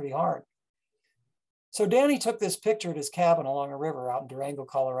 but it's pretty hard. So Danny took this picture at his cabin along a river out in Durango,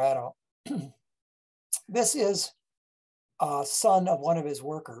 Colorado. This is a son of one of his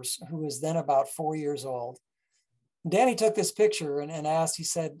workers who was then about 4 years old. Danny took this picture and asked, he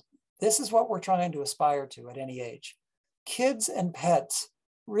said, this is what we're trying to aspire to at any age. Kids and pets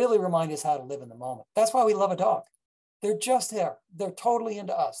really remind us how to live in the moment. That's why we love a dog. They're just there. They're totally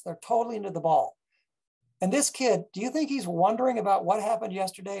into us. They're totally into the ball. And this kid, do you think he's wondering about what happened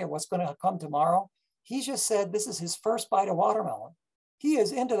yesterday or what's going to come tomorrow? He just said this is his first bite of watermelon. He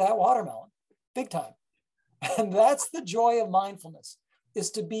is into that watermelon, big time. And that's the joy of mindfulness,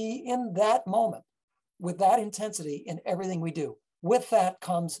 is to be in that moment with that intensity in everything we do. With that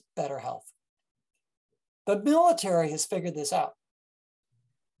comes better health. The military has figured this out.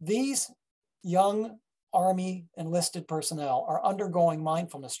 These young Army enlisted personnel are undergoing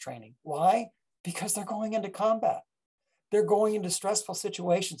mindfulness training. Why? Because they're going into combat. They're going into stressful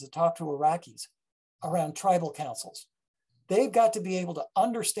situations to talk to Iraqis around tribal councils. They've got to be able to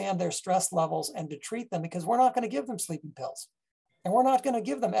understand their stress levels and to treat them, because we're not going to give them sleeping pills. And we're not going to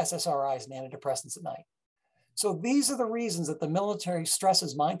give them SSRIs and antidepressants at night. So these are the reasons that the military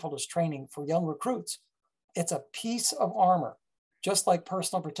stresses mindfulness training for young recruits. It's a piece of armor, just like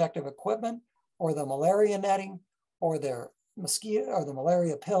personal protective equipment or the malaria netting or their mosquito or the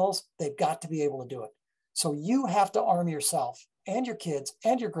malaria pills. They've got to be able to do it. So you have to arm yourself and your kids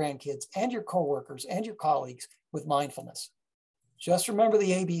and your grandkids and your coworkers and your colleagues with mindfulness. Just remember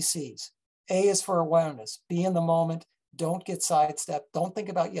the ABCs. A is for awareness. Be in the moment. Don't get sidestepped. Don't think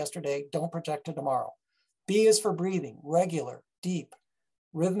about yesterday. Don't project to tomorrow. B is for breathing, regular, deep,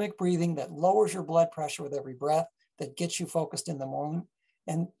 rhythmic breathing that lowers your blood pressure with every breath, that gets you focused in the moment.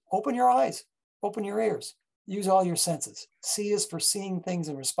 And open your eyes, open your ears, use all your senses. C is for seeing things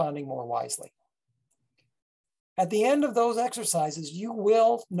and responding more wisely. At the end of those exercises, you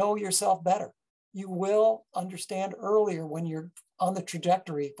will know yourself better. You will understand earlier when you're on the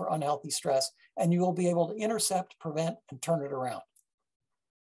trajectory for unhealthy stress, and you will be able to intercept, prevent, and turn it around.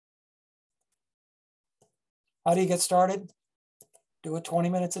 How do you get started? Do it 20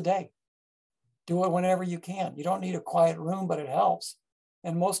 minutes a day. Do it whenever you can. You don't need a quiet room, but it helps.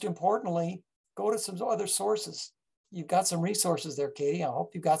 And most importantly, go to some other sources. You've got some resources there, Katie. I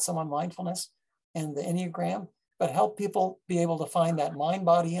hope you've got some on mindfulness and the Enneagram, but help people be able to find that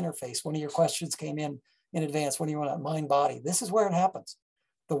mind-body interface. One of your questions came in advance. When you want that mind-body, this is where it happens.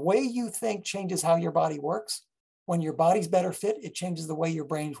 The way you think changes how your body works. When your body's better fit, it changes the way your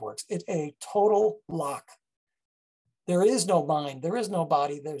brain works. It's a total lock. There is no mind, there is no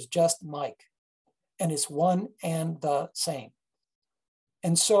body, there's just Mike. And it's one and the same.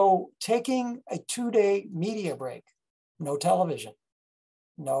 And so taking a 2-day media break, no television,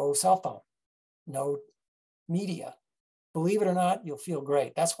 no cell phone, no media, believe it or not, you'll feel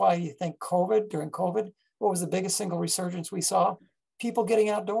great. That's why you think during COVID, what was the biggest single resurgence we saw? People getting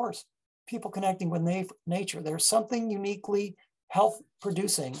outdoors, people connecting with nature. There's something uniquely health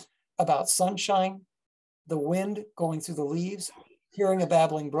producing about sunshine, the wind going through the leaves, hearing a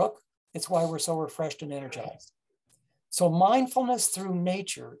babbling brook. It's why we're so refreshed and energized. So mindfulness through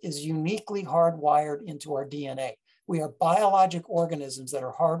nature is uniquely hardwired into our DNA. We are biologic organisms that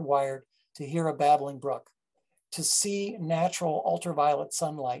are hardwired to hear a babbling brook, to see natural ultraviolet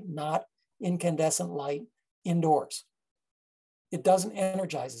sunlight, not incandescent light indoors. It doesn't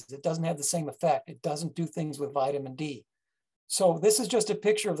energize us. It doesn't have the same effect. It doesn't do things with vitamin D. So this is just a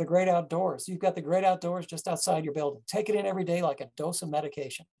picture of the great outdoors. You've got the great outdoors just outside your building. Take it in every day like a dose of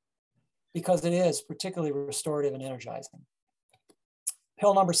medication, because it is particularly restorative and energizing.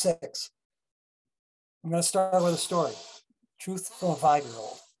 Pill number 6. I'm going to start with a story. Truth from a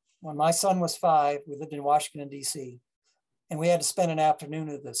 5-year-old. When my son was 5, we lived in Washington, D.C., and we had to spend an afternoon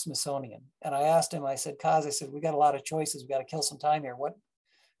at the Smithsonian. And I asked him, I said, Kaz, I said, we got a lot of choices. We got to kill some time here. What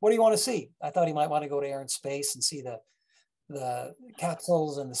do you want to see? I thought he might want to go to Air and Space and see the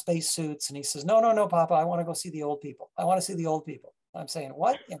capsules and the space suits. And he says, no, Papa, I want to go see the old people. I want to see the old people. I'm saying,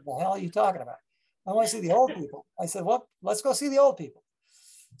 what in the hell are you talking about? I want to see the old people. I said, well, let's go see the old people.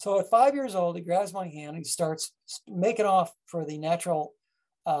 So at 5 years old, he grabs my hand and he starts making off for the Natural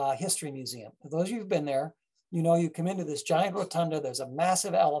History Museum. For those of you who've been there, you know, you come into this giant rotunda. There's a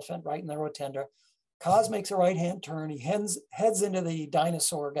massive elephant right in the rotunda. Kaz makes a right-hand turn. He heads into the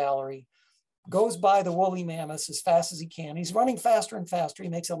dinosaur gallery, goes by the woolly mammoths as fast as he can. He's running faster and faster. He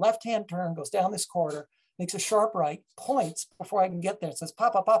makes a left-hand turn, goes down this corridor, makes a sharp right, points before I can get there, and says,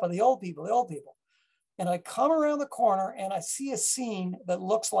 Papa, the old people, the old people. And I come around the corner and I see a scene that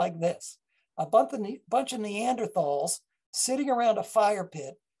looks like this. A bunch of Neanderthals sitting around a fire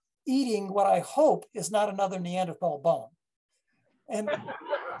pit, eating what I hope is not another Neanderthal bone. And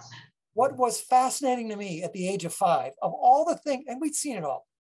what was fascinating to me at the age of 5, of all the things, and we'd seen it all,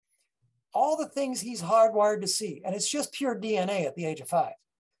 all the things he's hardwired to see. And it's just pure DNA at the age of 5.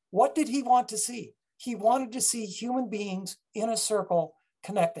 What did he want to see? He wanted to see human beings in a circle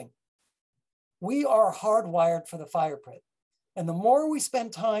connecting. We are hardwired for the fire pit. And the more we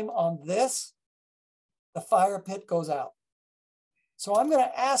spend time on this, the fire pit goes out. So I'm going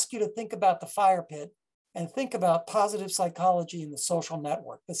to ask you to think about the fire pit and think about positive psychology in the social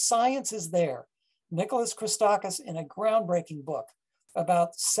network. The science is there. Nicholas Christakis, in a groundbreaking book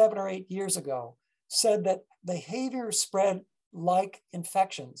about 7 or 8 years ago, said that behaviors spread like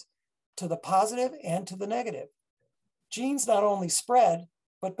infections to the positive and to the negative. Genes not only spread,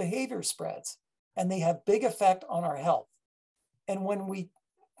 but behavior spreads, and they have big effect on our health. And when we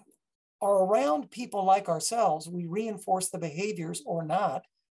are around people like ourselves, we reinforce the behaviors or not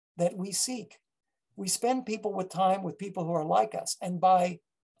that we seek. We spend time with people who are like us. And by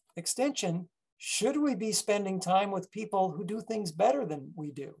extension, should we be spending time with people who do things better than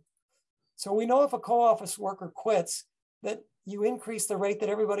we do? So we know if a co-office worker quits, that you increase the rate that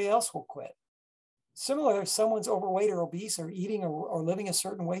everybody else will quit. Similarly, if someone's overweight or obese or eating or living a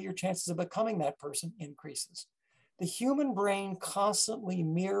certain way, your chances of becoming that person increases. The human brain constantly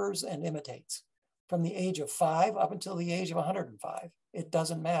mirrors and imitates from the age of 5 up until the age of 105. It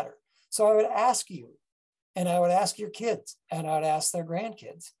doesn't matter. So I would ask you, and I would ask your kids, and I would ask their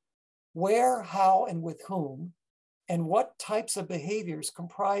grandkids, where, how, and with whom, and what types of behaviors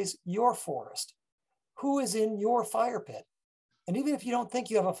comprise your forest? Who is in your fire pit? And even if you don't think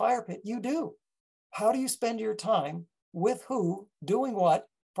you have a fire pit, you do. How do you spend your time, with who, doing what,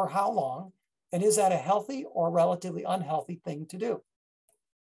 for how long, and is that a healthy or relatively unhealthy thing to do?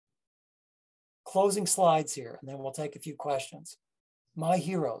 Closing slides here, and then we'll take a few questions. My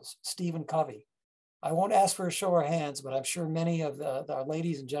heroes, Stephen Covey. I won't ask for a show of hands, but I'm sure many of our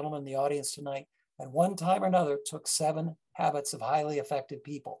ladies and gentlemen in the audience tonight at one time or another took 7 habits of highly effective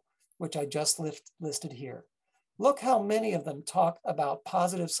people, which I just listed here. Look how many of them talk about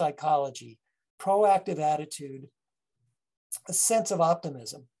positive psychology, proactive attitude, a sense of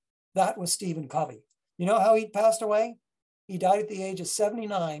optimism. That was Stephen Covey. You know how he passed away? He died at the age of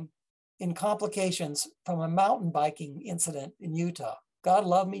 79 in complications from a mountain biking incident in Utah. God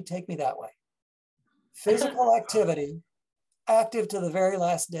love me, take me that way. Physical activity, active to the very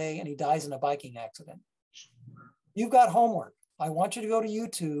last day, and he dies in a biking accident. You've got homework. I want you to go to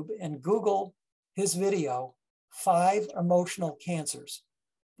YouTube and Google his video, 5 Emotional Cancers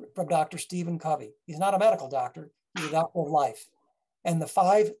from Dr. Stephen Covey. He's not a medical doctor, he's a doctor of life. And the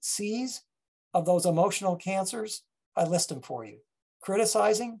 5 C's of those emotional cancers, I list them for you.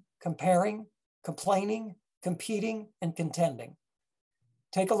 Criticizing, comparing, complaining, competing, and contending.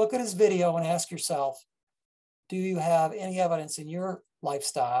 Take a look at his video and ask yourself, do you have any evidence in your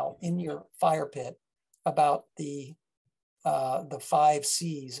lifestyle, in your fire pit, about the 5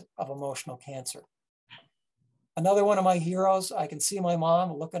 C's of emotional cancer? Another one of my heroes, I can see my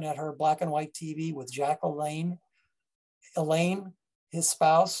mom looking at her black and white TV with Jack Elaine, his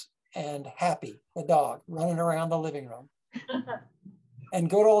spouse, and Happy, the dog, running around the living room. And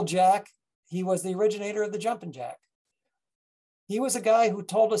good old Jack, he was the originator of the jumping jack. He was a guy who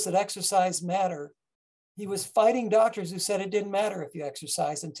told us that exercise mattered. He was fighting doctors who said it didn't matter if you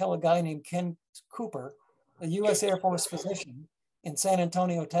exercised, until a guy named Ken Cooper, a US Air Force physician in San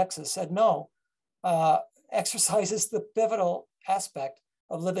Antonio, Texas, said, no, exercise is the pivotal aspect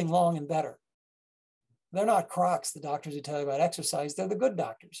of living long and better. They're not crocs, the doctors who tell you about exercise, they're the good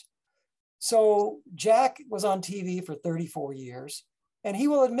doctors. So Jack was on TV for 34 years, and he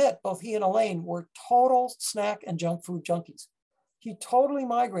will admit both he and Elaine were total snack and junk food junkies. He totally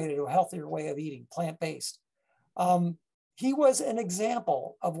migrated to a healthier way of eating, plant-based. He was an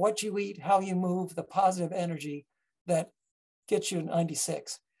example of what you eat, how you move, the positive energy that gets you to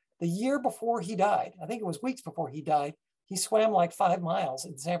 96. The year before he died, I think it was weeks before he died, he swam like 5 miles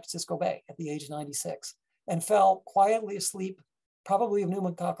in San Francisco Bay at the age of 96 and fell quietly asleep, probably of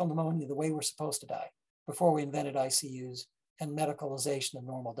pneumococcal pneumonia, the way we're supposed to die, before we invented ICUs and medicalization of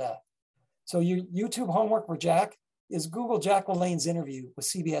normal death. So your YouTube homework for Jack is Google Jack LaLanne's interview with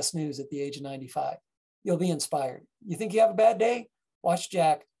CBS News at the age of 95. You'll be inspired. You think you have a bad day? Watch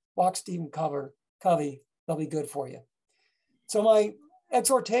Jack, watch Stephen Covey, they'll be good for you. So my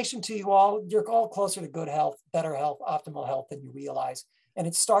exhortation to you all, you're all closer to good health, better health, optimal health than you realize. And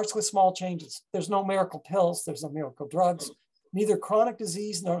it starts with small changes. There's no miracle pills, there's no miracle drugs, neither chronic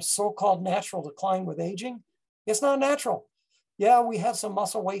disease nor so-called natural decline with aging. It's not natural. Yeah, we have some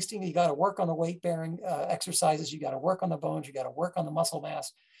muscle wasting. You got to work on the weight-bearing exercises. You got to work on the bones. You got to work on the muscle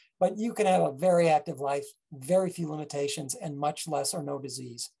mass. But you can have a very active life, very few limitations, and much less or no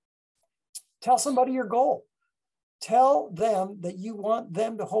disease. Tell somebody your goal. Tell them that you want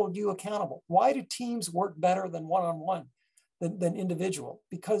them to hold you accountable. Why do teams work better than one-on-one than individual?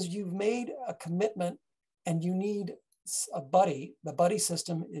 Because you've made a commitment and you need a buddy. The buddy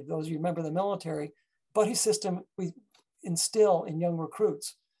system, if those of you remember the military, buddy system we instill in young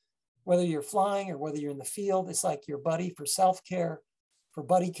recruits. Whether you're flying or whether you're in the field, it's like your buddy for self-care, for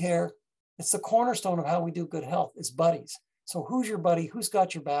buddy care. It's the cornerstone of how we do good health is buddies. So who's your buddy? Who's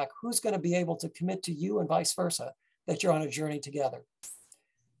got your back? Who's going to be able to commit to you and vice versa, that you're on a journey together?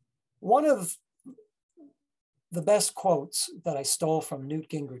 One of the best quotes that I stole from Newt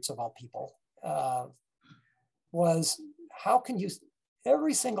Gingrich, of all people, was, how can you,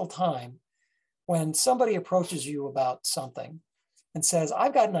 every single time when somebody approaches you about something and says,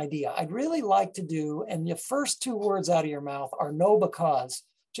 I've got an idea I'd really like to do, and the first two words out of your mouth are no, because,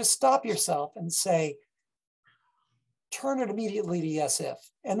 just stop yourself and say, turn it immediately to yes, if,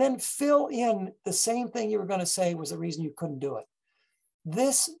 and then fill in the same thing you were going to say was the reason you couldn't do it.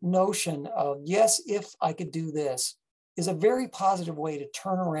 This notion of yes, if I could do this is a very positive way to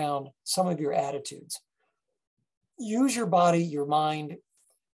turn around some of your attitudes. Use your body, your mind,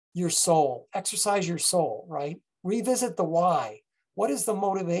 your soul, exercise your soul, right? Revisit the why. What is the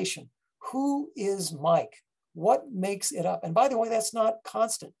motivation? Who is Mike? What makes it up? And by the way, that's not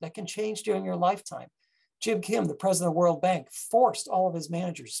constant. That can change during your lifetime. Jim Kim, the president of the World Bank, forced all of his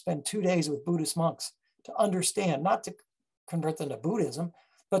managers to spend 2 days with Buddhist monks to understand, not to convert them to Buddhism,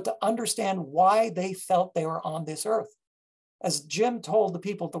 but to understand why they felt they were on this earth. As Jim told the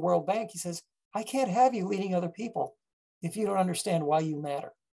people at the World Bank, he says, I can't have you leading other people if you don't understand why you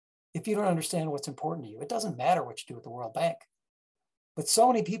matter, if you don't understand what's important to you. It doesn't matter what you do at the World Bank. But so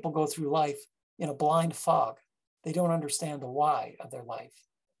many people go through life in a blind fog. They don't understand the why of their life.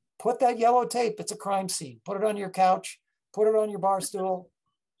 Put that yellow tape, it's a crime scene. Put it on your couch, put it on your bar stool.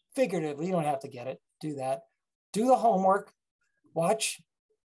 Figuratively, you don't have to get it, do that. Do the homework, watch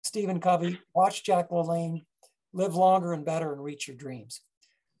Stephen Covey, watch Jack LaLanne, live longer and better and reach your dreams.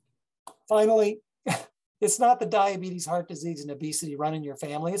 Finally, it's not the diabetes, heart disease, and obesity run in your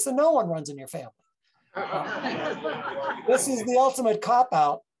family, it's the no one runs in your family. This is the ultimate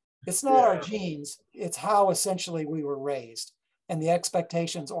cop-out. It's not our genes, it's how essentially we were raised and the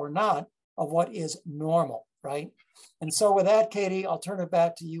expectations or not of what is normal, right? And so with that, Katie, I'll turn it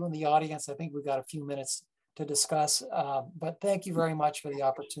back to you in the audience. I think we've got a few minutes to discuss, but thank you very much for the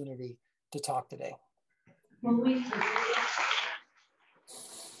opportunity to talk today.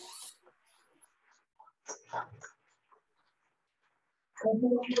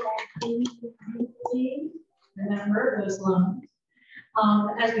 Remember those loans.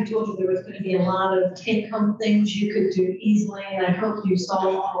 As we told you, there was going to be a lot of take-home things you could do easily, and I hope you saw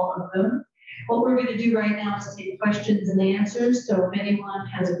all of them. What we're going to do right now is take questions and answers. So if anyone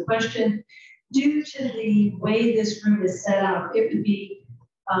has a question, due to the way this room is set up, it would be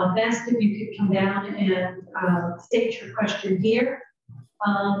best if you could come down and state your question here,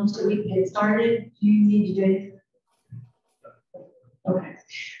 so we can get started. Do you need to do anything? Okay.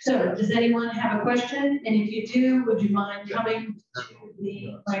 So does anyone have a question? And if you do, would you mind coming to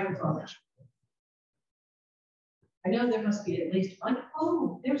the microphone? I know there must be at least one.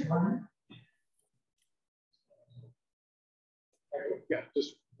 Oh, there's one. Yeah,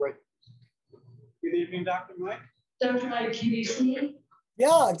 just right. Good evening, Dr. Mike. Dr. Mike, can you see?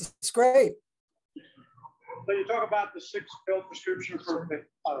 Yeah, it's great. So you talk about the 6-pill prescription for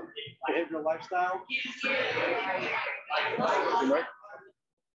behavioral lifestyle. Right.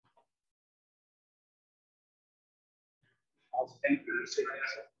 I'll thank you. You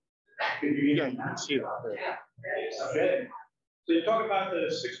can see that. Okay. So you talk about the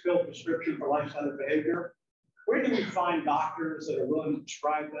 6-pill prescription for lifestyle and behavior. Where do we find doctors that are willing to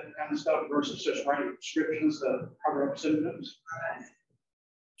prescribe that kind of stuff versus just writing prescriptions to cover up symptoms?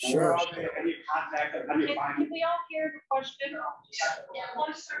 Sure. How do you contact them? How do you find them? Can we all hear the question?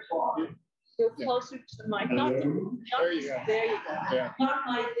 Go closer to the mic. Not There you go. There you go. Yeah. Not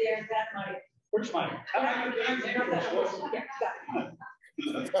Mike there, that Mike. Which mic?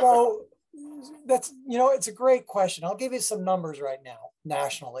 So that's, it's a great question. I'll give you some numbers right now,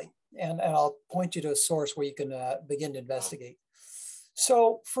 nationally, and I'll point you to a source where you can begin to investigate.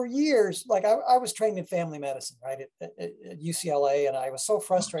 So for years, like I was trained in family medicine, right, at UCLA, and I was so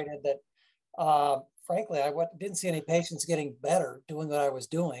frustrated that, frankly, I didn't see any patients getting better doing what I was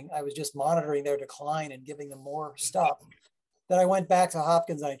doing. I was just monitoring their decline and giving them more stuff. Then I went back to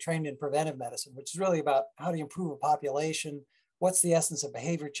Hopkins and I trained in preventive medicine, which is really about how do you improve a population, what's the essence of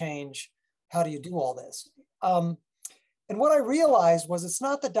behavior change, how do you do all this? And what I realized was it's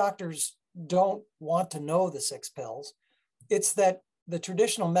not that doctors don't want to know the 6 pills, it's that the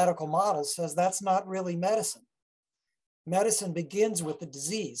traditional medical model says that's not really medicine. medicine begins with the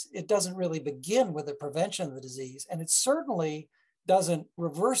disease. It doesn't really begin with the prevention of the disease. And it certainly doesn't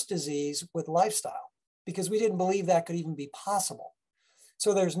reverse disease with lifestyle, because we didn't believe that could even be possible.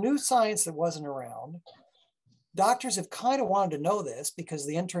 So there's new science that wasn't around. Doctors have kind of wanted to know this because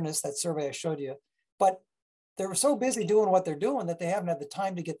the internists, that survey I showed you, but they were so busy doing what they're doing that they haven't had the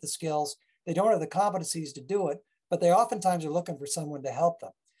time to get the skills. They don't have the competencies to do it, but they oftentimes are looking for someone to help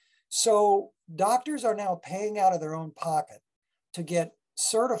them. So doctors are now paying out of their own pocket to get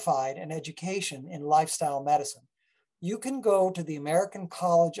certified in education in lifestyle medicine. You can go to the American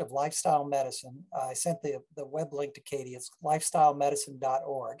College of Lifestyle Medicine. I sent the web link to Katie. It's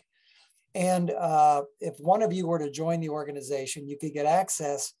lifestylemedicine.org. And if one of you were to join the organization, you could get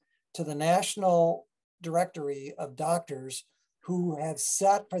access to the national directory of doctors who have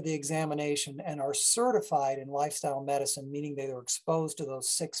sat for the examination and are certified in lifestyle medicine, meaning they were exposed to those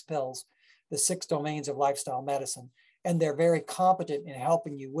 6 pills, the 6 domains of lifestyle medicine, and they're very competent in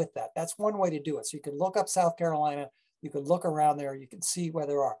helping you with that. That's one way to do it. So you can look up South Carolina, you can look around there, you can see where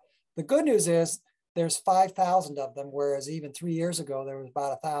there are. The good news is there's 5,000 of them, whereas even 3 years ago, there was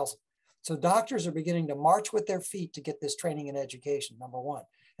about 1,000. So doctors are beginning to march with their feet to get this training and education, number one.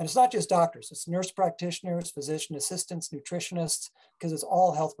 And it's not just doctors, it's nurse practitioners, physician assistants, nutritionists, because it's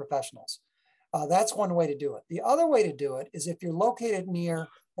all health professionals. That's one way to do it. The other way to do it is if you're located near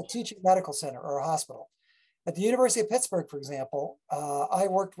a teaching medical center or a hospital. At the University of Pittsburgh, for example, I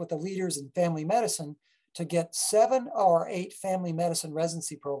worked with the leaders in family medicine to get 7 or 8 family medicine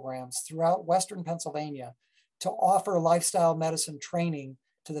residency programs throughout Western Pennsylvania to offer lifestyle medicine training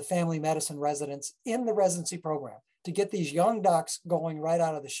to the family medicine residents in the residency program, to get these young docs going right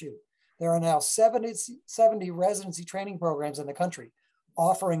out of the chute. There are now 70 residency training programs in the country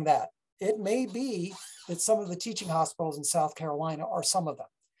offering that. It may be that some of the teaching hospitals in South Carolina are some of them.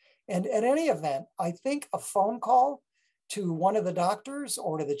 And at any event, I think a phone call to one of the doctors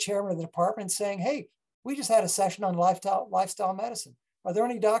or to the chairman of the department saying, hey, we just had a session on lifestyle medicine. Are there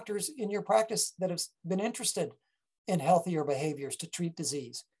any doctors in your practice that have been interested in healthier behaviors to treat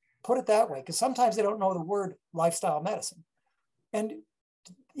disease? Put it that way, because sometimes they don't know the word lifestyle medicine. And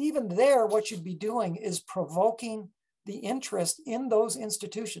even there, what you'd be doing is provoking the interest in those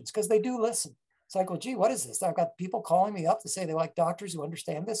institutions, because they do listen. It's like, well, gee, what is this? I've got people calling me up to say they like doctors who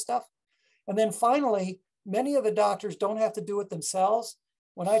understand this stuff. And then finally, many of the doctors don't have to do it themselves.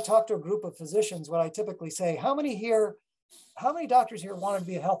 When I talk to a group of physicians, what I typically say, how many doctors here want to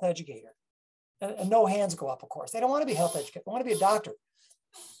be a health educator? And no hands go up, of course. They don't want to be a health educator. They want to be a doctor.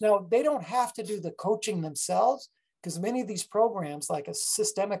 Now, they don't have to do the coaching themselves, because many of these programs, like a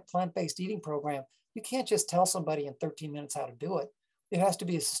systemic plant-based eating program, you can't just tell somebody in 13 minutes how to do it. It has to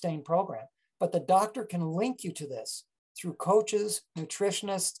be a sustained program. But the doctor can link you to this through coaches,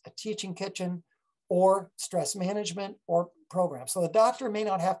 nutritionists, a teaching kitchen, or stress management or programs. So the doctor may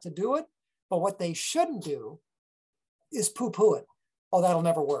not have to do it, but what they shouldn't do is poo-poo it. Oh, that'll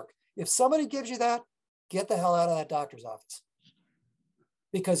never work. If somebody gives you that, get the hell out of that doctor's office,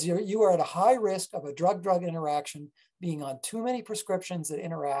 because you are at a high risk of a drug-drug interaction, being on too many prescriptions that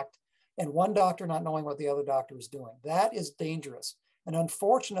interact, and one doctor not knowing what the other doctor is doing. That is dangerous. And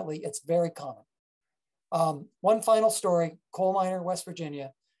unfortunately, it's very common. One final story, coal miner, West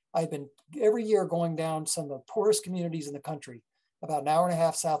Virginia. I've been every year going down some of the poorest communities in the country, about an hour and a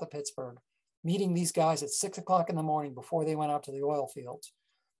half south of Pittsburgh, meeting these guys at 6 o'clock in the morning before they went out to the oil fields.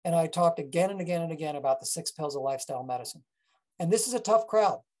 And I talked again and again and again about the 6 pills of lifestyle medicine. And this is a tough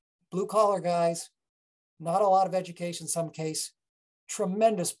crowd. Blue collar guys, not a lot of education in some case,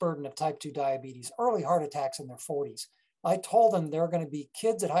 tremendous burden of type 2 diabetes, early heart attacks in their 40s. I told them there are going to be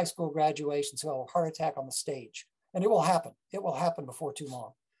kids at high school graduations who have a heart attack on the stage. And it will happen. It will happen before too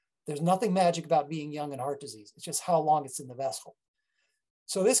long. There's nothing magic about being young and heart disease. It's just how long it's in the vessel.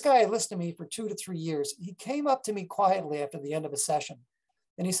 So this guy had listened to me for 2 to 3 years. He came up to me quietly after the end of a session.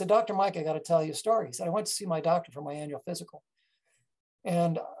 And he said, Dr. Mike, I got to tell you a story. He said, I went to see my doctor for my annual physical.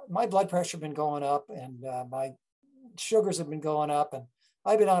 And my blood pressure had been going up and my sugars have been going up. And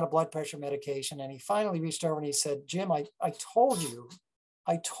I've been on a blood pressure medication. And he finally reached over and he said, Jim, I told you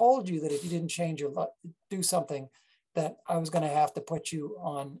that if you didn't do something, that I was going to have to put you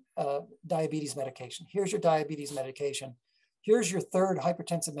on diabetes medication. Here's your diabetes medication. Here's your 3rd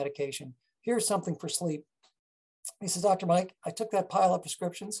hypertensive medication. Here's something for sleep. He says, Dr. Mike, I took that pile of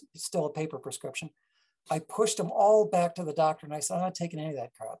prescriptions. It's still a paper prescription. I pushed them all back to the doctor and I said, I'm not taking any of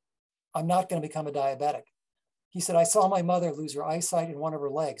that crap. I'm not going to become a diabetic. He said, I saw my mother lose her eyesight and one of her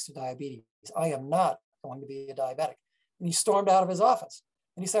legs to diabetes. I am not going to be a diabetic. And he stormed out of his office.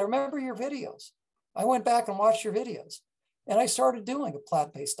 And he said, I remember your videos. I went back and watched your videos. And I started doing a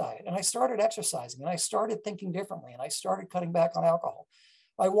plant-based diet, and I started exercising, and I started thinking differently, and I started cutting back on alcohol.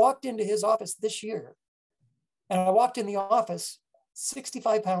 I walked into his office this year, and I walked in the office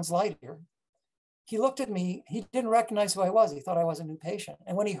 65 pounds lighter. He looked at me, he didn't recognize who I was. He thought I was a new patient.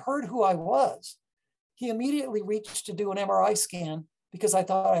 And when he heard who I was, he immediately reached to do an MRI scan because I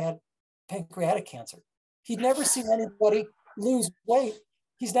thought I had pancreatic cancer. He'd never seen anybody lose weight.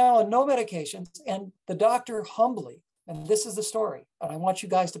 He's now on no medications. And the doctor humbly, and this is the story, and I want you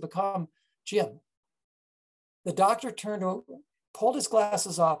guys to become Jim. The doctor pulled his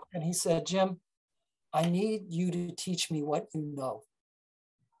glasses off, and he said, Jim, I need you to teach me what you know,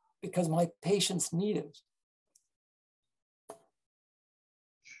 because my patients need it.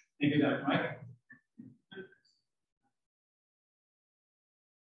 Thank you, Dr. Mike.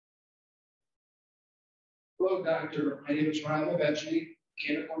 Hello, Doctor. My name is Ron Levechi,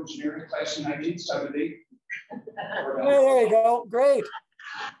 mechanical engineering class in 1970. There you go. Great.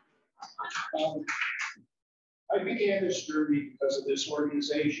 I began this journey because of this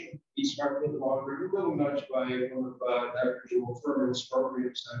organization. He started a little nudged by one of Dr. Jewel Furman's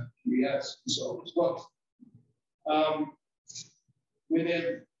programs on PBS and so on as well.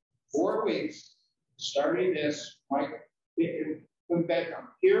 Within 4 weeks, starting this, went back on.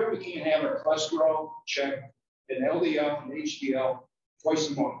 Here we can have our cholesterol checked, an LDL and HDL twice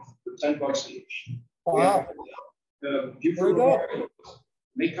a month for $10 each. Wow. They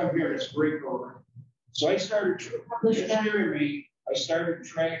come here, it's a great program. So I started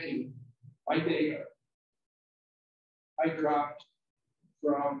tracking my data. I dropped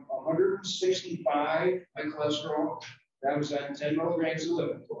from 165 my cholesterol, that was at 10 milligrams of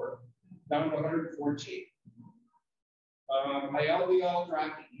Lipitor, down to 114. My LDL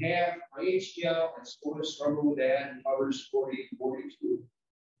dropped in half, my HDL, I still struggle with that, and others 40, 42.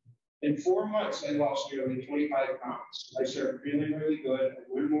 In 4 months, I lost nearly 25 pounds. I started feeling really good. I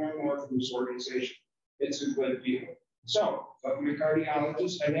learned more and more from this organization. It's a good deal. So, but my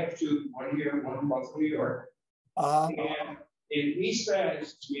cardiologist, I have two, one here, one in Buffalo, New York. And he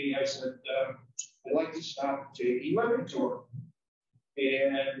says to me, I said, I'd like to stop taking Lipitor.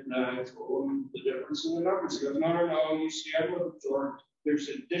 And I told him the difference in the numbers. He goes, no, you see, I Lipitor. There's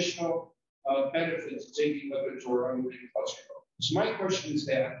additional benefits to taking Lipitor on losing cholesterol. So my question is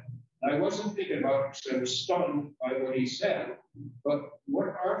that, I wasn't thinking about it because I was stunned by what he said, but what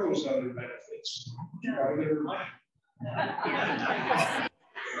are those other benefits? Are there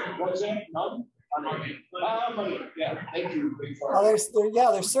what's that? None? Money. Yeah, thank you. Well, there's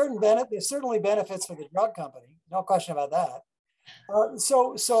certainly benefits for the drug company. No question about that.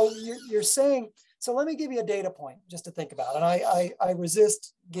 So you're saying, so let me give you a data point just to think about. And I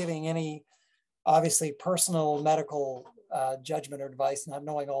resist giving any, obviously, personal medical judgment or advice, not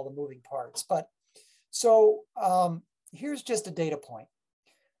knowing all the moving parts. But so here's just a data point.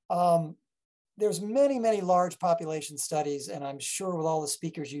 There's many large population studies, and I'm sure with all the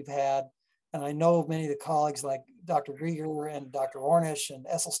speakers you've had, and I know many of the colleagues like Dr. Grieger and Dr. Ornish and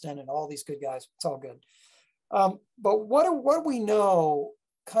Esselstyn and all these good guys, it's all good. But what we know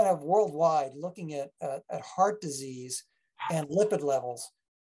kind of worldwide, looking at heart disease and lipid levels,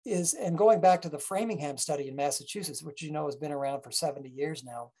 is, and going back to the Framingham study in Massachusetts, which you know has been around for 70 years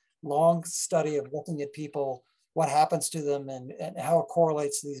now, long study of looking at people, what happens to them, and how it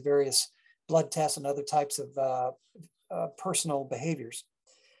correlates to these various blood tests and other types of personal behaviors,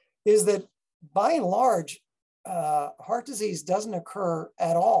 is that by and large, heart disease doesn't occur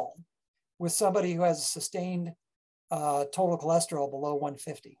at all with somebody who has a sustained total cholesterol below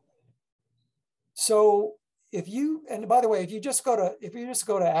 150. So if you, and by the way, if you just go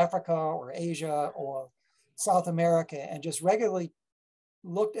to Africa or Asia or South America and just regularly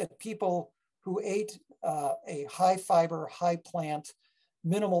looked at people who ate a high fiber, high plant,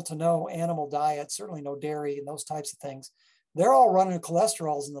 minimal to no animal diet, certainly no dairy and those types of things, they're all running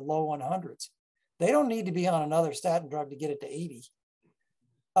cholesterols in the low 100s. They don't need to be on another statin drug to get it to 80.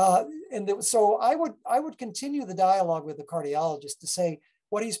 So I would continue the dialogue with the cardiologist to say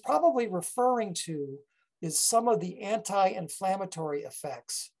what he's probably referring to is some of the anti-inflammatory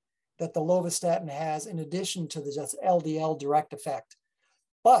effects that the lovastatin has in addition to the just LDL direct effect.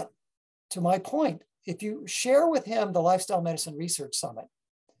 But to my point, if you share with him the Lifestyle Medicine Research Summit,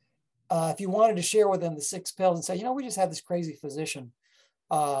 if you wanted to share with him the 6 pills and say, you know, we just had this crazy physician,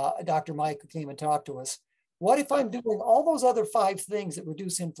 Dr. Mike, who came and talked to us. What if I'm doing all those other 5 things that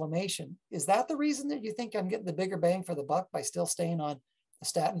reduce inflammation? Is that the reason that you think I'm getting the bigger bang for the buck by still staying on a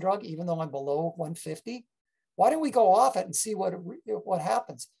statin drug, even though I'm below 150? Why don't we go off it and see what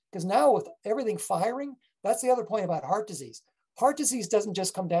happens? Because now with everything firing, that's the other point about heart disease. Heart disease doesn't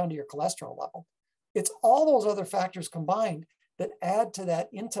just come down to your cholesterol level. It's all those other factors combined that add to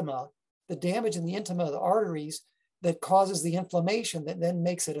that intima, the damage in the intima of the arteries that causes the inflammation that then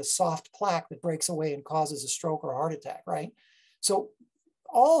makes it a soft plaque that breaks away and causes a stroke or a heart attack, right? So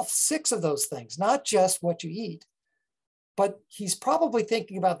all 6 of those things, not just what you eat, but he's probably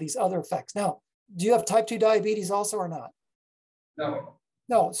thinking about these other effects. Now, do you have type 2 diabetes also or not? No.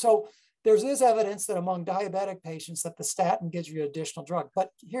 No. So there is evidence that among diabetic patients that the statin gives you additional drug.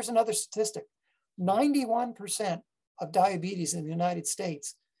 But here's another statistic. 91% of diabetes in the United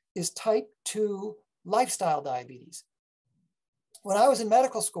States is type 2 lifestyle diabetes. When I was in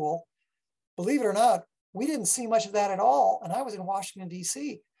medical school, believe it or not, we didn't see much of that at all. And I was in Washington,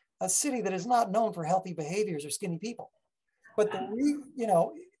 D.C., a city that is not known for healthy behaviors or skinny people. But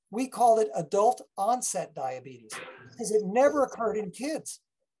we called it adult onset diabetes because it never occurred in kids.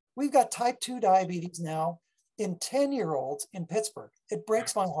 We've got type 2 diabetes now in 10-year-olds in Pittsburgh. It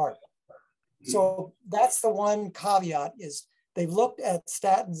breaks my heart. So that's the one caveat is they've looked at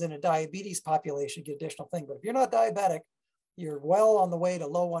statins in a diabetes population to get additional thing. But if you're not diabetic, you're well on the way to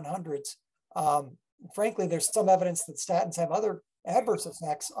low 100s. Frankly, there's some evidence that statins have other adverse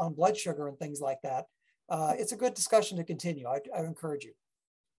effects on blood sugar and things like that. It's a good discussion to continue. I encourage you.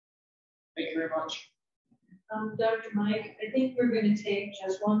 Thank you very much. Dr. Mike, I think we're going to take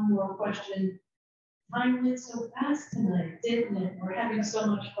just one more question. Time went so fast tonight, didn't it? We're having so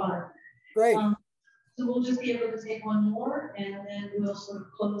much fun. Great. So we'll just be able to take one more and then we'll sort of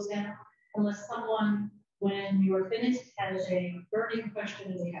close down unless someone, when you are finished, has a burning question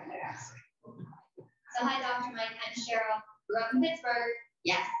that they have to ask. So hi, Dr. Mike, I'm Cheryl, grew up in Pittsburgh.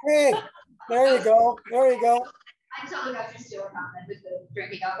 Yes. Hey, there you go. There you go. I'm totally Dr. Stewart comment with the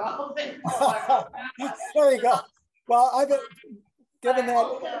drinking alcohol. There you go. Well, I've been given that.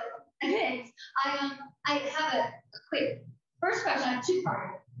 Also, thanks. I have a quick first question. I have 2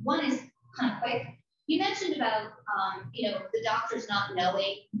 parts. One is kind of quick. You mentioned about the doctors not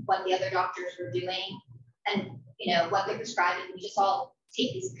knowing what the other doctors were doing and what they're prescribing. We just all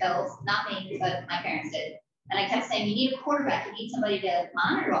take these pills, not me, but my parents did. And I kept saying, you need a quarterback, you need somebody to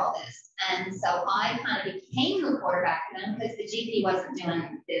monitor all this. And so I kind of became the quarterback for them because the GP wasn't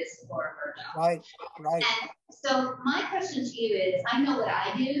doing this or her job. Right. And so my question to you is, I know what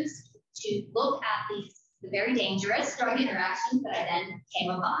I use to look at the very dangerous drug interactions that I then came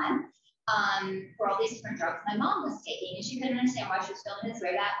upon for all these different drugs my mom was taking, and she couldn't understand why she was feeling this way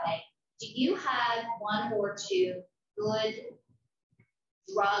or that way. Do you have 1 or 2 good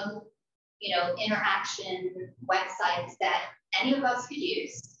drug interaction websites that any of us could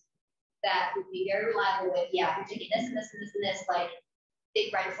use that would be very reliable with, yeah, if you're taking this and this and this and this, like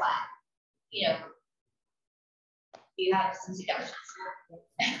big red flag, do you have some suggestions?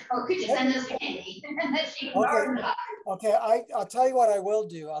 Or could you send those to Amy? Okay, I'll tell you what I will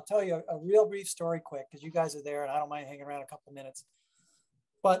do. I'll tell you a real brief story quick because you guys are there and I don't mind hanging around a couple minutes.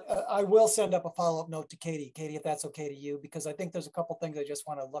 But I will send up a follow-up note to Katie. Katie, if that's okay to you, because I think there's a couple things I just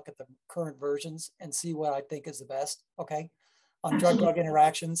want to look at the current versions and see what I think is the best, okay, on drug-drug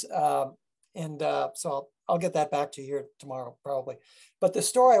interactions. So I'll get that back to you here tomorrow, probably. But the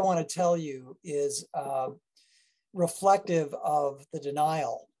story I want to tell you is reflective of the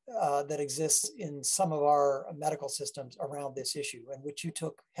denial that exists in some of our medical systems around this issue, and which you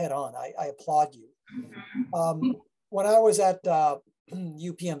took head on. I applaud you. When I was at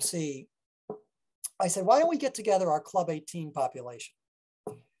UPMC, I said, why don't we get together our Club 18 population?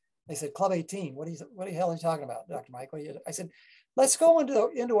 They said, Club 18, what the hell are you talking about, Dr. Mike? I said, let's go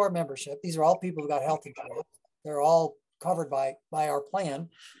into our membership. These are all people who got health insurance. They're all covered by our plan.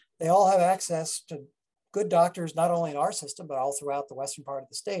 They all have access to good doctors, not only in our system, but all throughout the western part of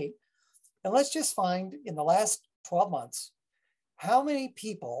the state. And let's just find in the last 12 months, how many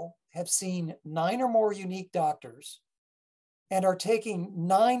people have seen 9 or more unique doctors and are taking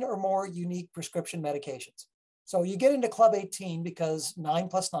 9 or more unique prescription medications. So you get into Club 18 because 9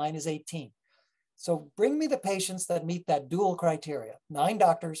 plus 9 is 18. So bring me the patients that meet that dual criteria, 9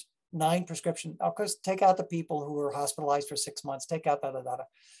 doctors, 9 prescription. Of course, take out the people who were hospitalized for 6 months, take out da.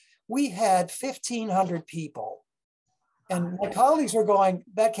 We had 1,500 people. And my colleagues were going,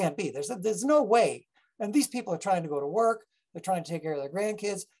 that can't be, there's no way. And these people are trying to go to work, they're trying to take care of their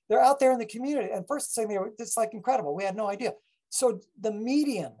grandkids, they're out there in the community. And first saying, it's like incredible, we had no idea. So the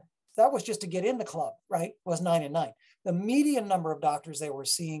median, that was just to get in the club, right, was 9 and 9. The median number of doctors they were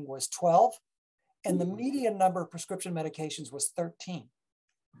seeing was 12, and the median number of prescription medications was 13.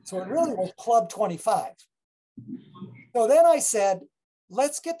 So it really was Club 25. So then I said,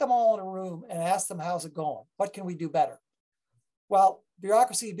 let's get them all in a room and ask them, how's it going? What can we do better? Well,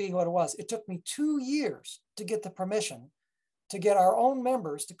 bureaucracy being what it was, it took me 2 years to get the permission to get our own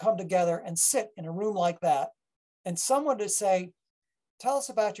members to come together and sit in a room like that and someone to say, tell us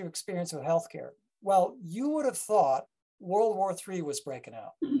about your experience with healthcare. Well, you would have thought World War III was breaking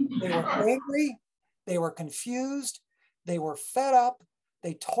out. They were angry, they were confused, they were fed up.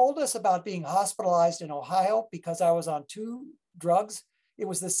 They told us about being hospitalized in Ohio because I was on 2 drugs. It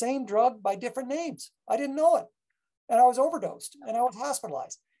was the same drug by different names. I didn't know it. And I was overdosed and I was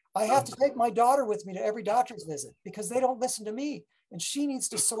hospitalized. I have to take my daughter with me to every doctor's visit because they don't listen to me and she needs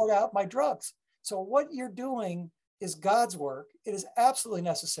to sort out my drugs. So what you're doing is God's work. It is absolutely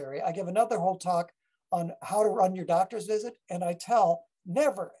necessary. I give another whole talk on how to run your doctor's visit. And I tell,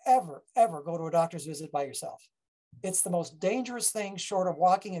 never, ever, ever go to a doctor's visit by yourself. It's the most dangerous thing short of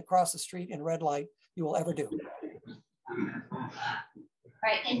walking across the street in red light you will ever do.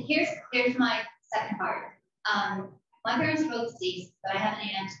 Right, and here's my second part. My parents are both deceased, but I have an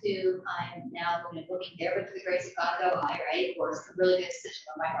aunt who I'm now looking there, but for the grace of God, go I, right? Of course, a really good decision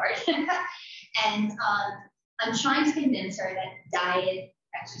on my part. And I'm trying to convince her that diet,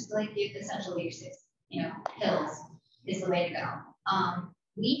 exercise, like the essential leadership, pills is the way to go. I'm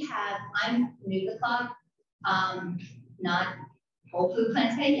new to the club, not whole food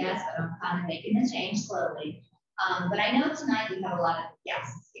plants say yes, but I'm kind of making the change slowly. But I know tonight we have a lot of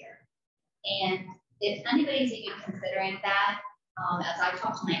guests here. And if anybody's even considering that, as I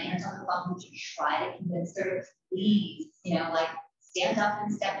talk to my aunt on the phone to try to convince her to please, stand up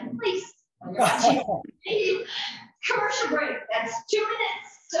and step in place when you're watching commercial break. That's 2 minutes,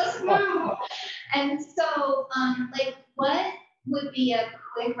 just move. And so, what would be a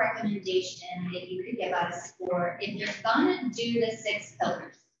quick recommendation that you could give us for if you're gonna do the 6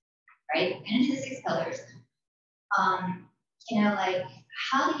 pillars, right? You're gonna do the 6 pillars.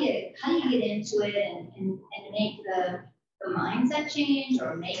 How do you get into it and make the mindset change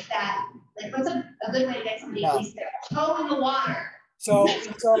or make that, what's a good way to get somebody at least their toe in the water? So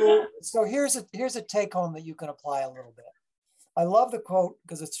here's a take home that you can apply a little bit. I love the quote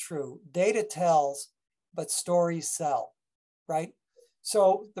because it's true. Data tells, but stories sell, right?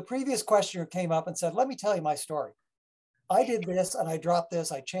 So the previous questioner came up and said, let me tell you my story. I did this and I dropped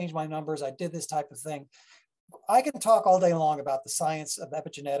this, I changed my numbers, I did this type of thing. I can talk all day long about the science of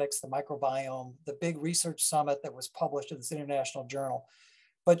epigenetics, the microbiome, the big research summit that was published in this international journal.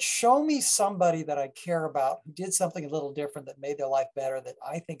 But show me somebody that I care about who did something a little different that made their life better that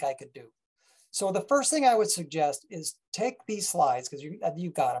I think I could do. So the first thing I would suggest is take these slides, because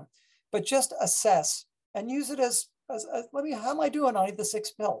you got them, but just assess and use it as how am I doing on the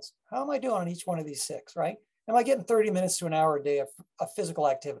 6 pills? How am I doing on each one of these 6, right? Am I getting 30 minutes to an hour a day of physical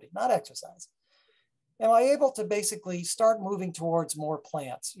activity, not exercise? Am I able to basically start moving towards more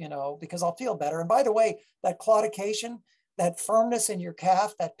plants, because I'll feel better. And by the way, that claudication, that firmness in your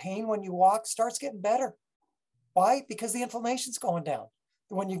calf, that pain when you walk starts getting better. Why? Because the inflammation's going down.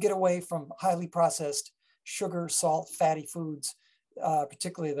 When you get away from highly processed sugar, salt, fatty foods,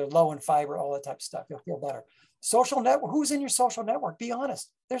 particularly they're low in fiber, all that type of stuff, you'll feel better. Social network, who's in your social network? Be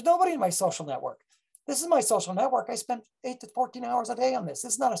honest. There's nobody in my social network. This is my social network. I spend 8 to 14 hours a day on this.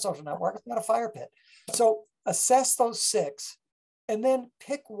 This is not a social network. It's not a fire pit. So assess those 6 and then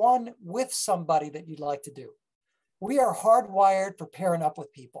pick one with somebody that you'd like to do. We are hardwired for pairing up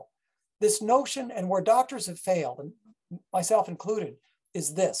with people. This notion, and where doctors have failed, and myself included,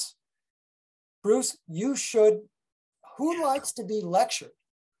 is this. Bruce, who likes to be lectured?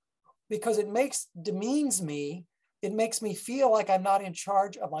 Because it demeans me. It makes me feel like I'm not in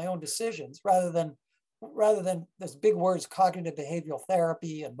charge of my own decisions rather than those big words, cognitive behavioral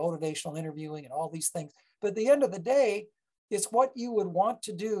therapy and motivational interviewing and all these things. But at the end of the day, it's what you would want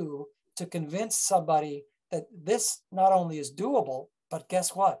to do to convince somebody that this not only is doable, but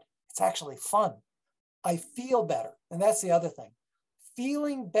guess what? It's actually fun. I feel better. And that's the other thing.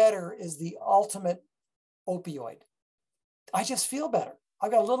 Feeling better is the ultimate opioid. I just feel better.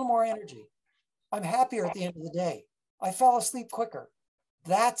 I've got a little more energy. I'm happier at the end of the day. I fell asleep quicker.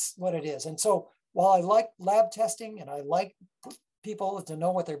 That's what it is. And so while I like lab testing and I like people to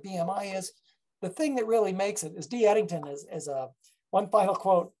know what their BMI is, the thing that really makes it is D. Eddington is one final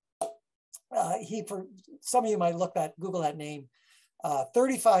quote. For some of you might Google that name,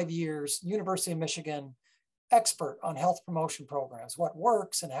 35 years, University of Michigan, expert on health promotion programs, what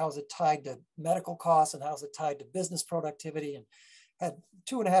works and how is it tied to medical costs and how is it tied to business productivity, and had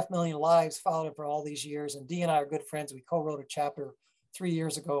 2.5 million lives followed him for all these years. And Dee and I are good friends. We co-wrote a chapter 3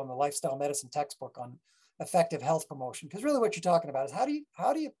 years ago in the lifestyle medicine textbook on effective health promotion. Because really what you're talking about is how do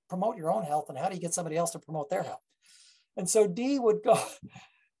you promote your own health and how do you get somebody else to promote their health? And so Dee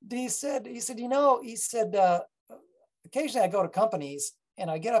said, occasionally I go to companies and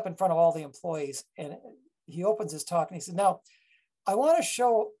I get up in front of all the employees and he opens his talk and he said, now, I want to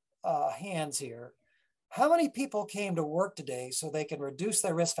show hands here. How many people came to work today so they can reduce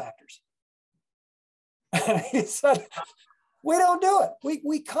their risk factors? He said, we don't do it.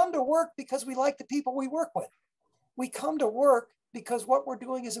 We come to work because we like the people we work with. We come to work because what we're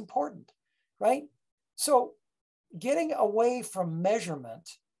doing is important, right? So getting away from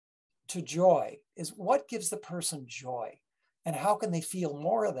measurement to joy is what gives the person joy. And how can they feel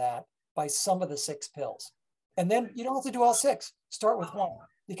more of that by some of the 6 pills? And then you don't have to do all 6. Start with 1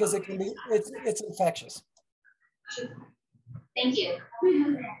 because it can be, it's infectious. Thank you.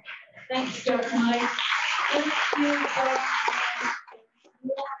 Thanks, Dr. Mike. Thank you,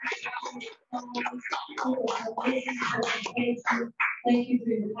 Thank you for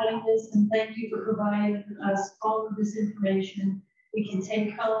your kindness and thank you for providing us all of this information we can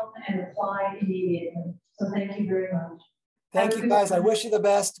take home and apply immediately. So thank you very much. Thank you, guys. I wish you the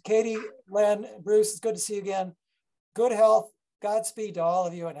best. Katie, Len, Bruce, it's good to see you again. Good health, Godspeed to all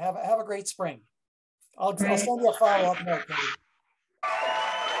of you, and have a great spring. I'll send you a follow-up note, Katie.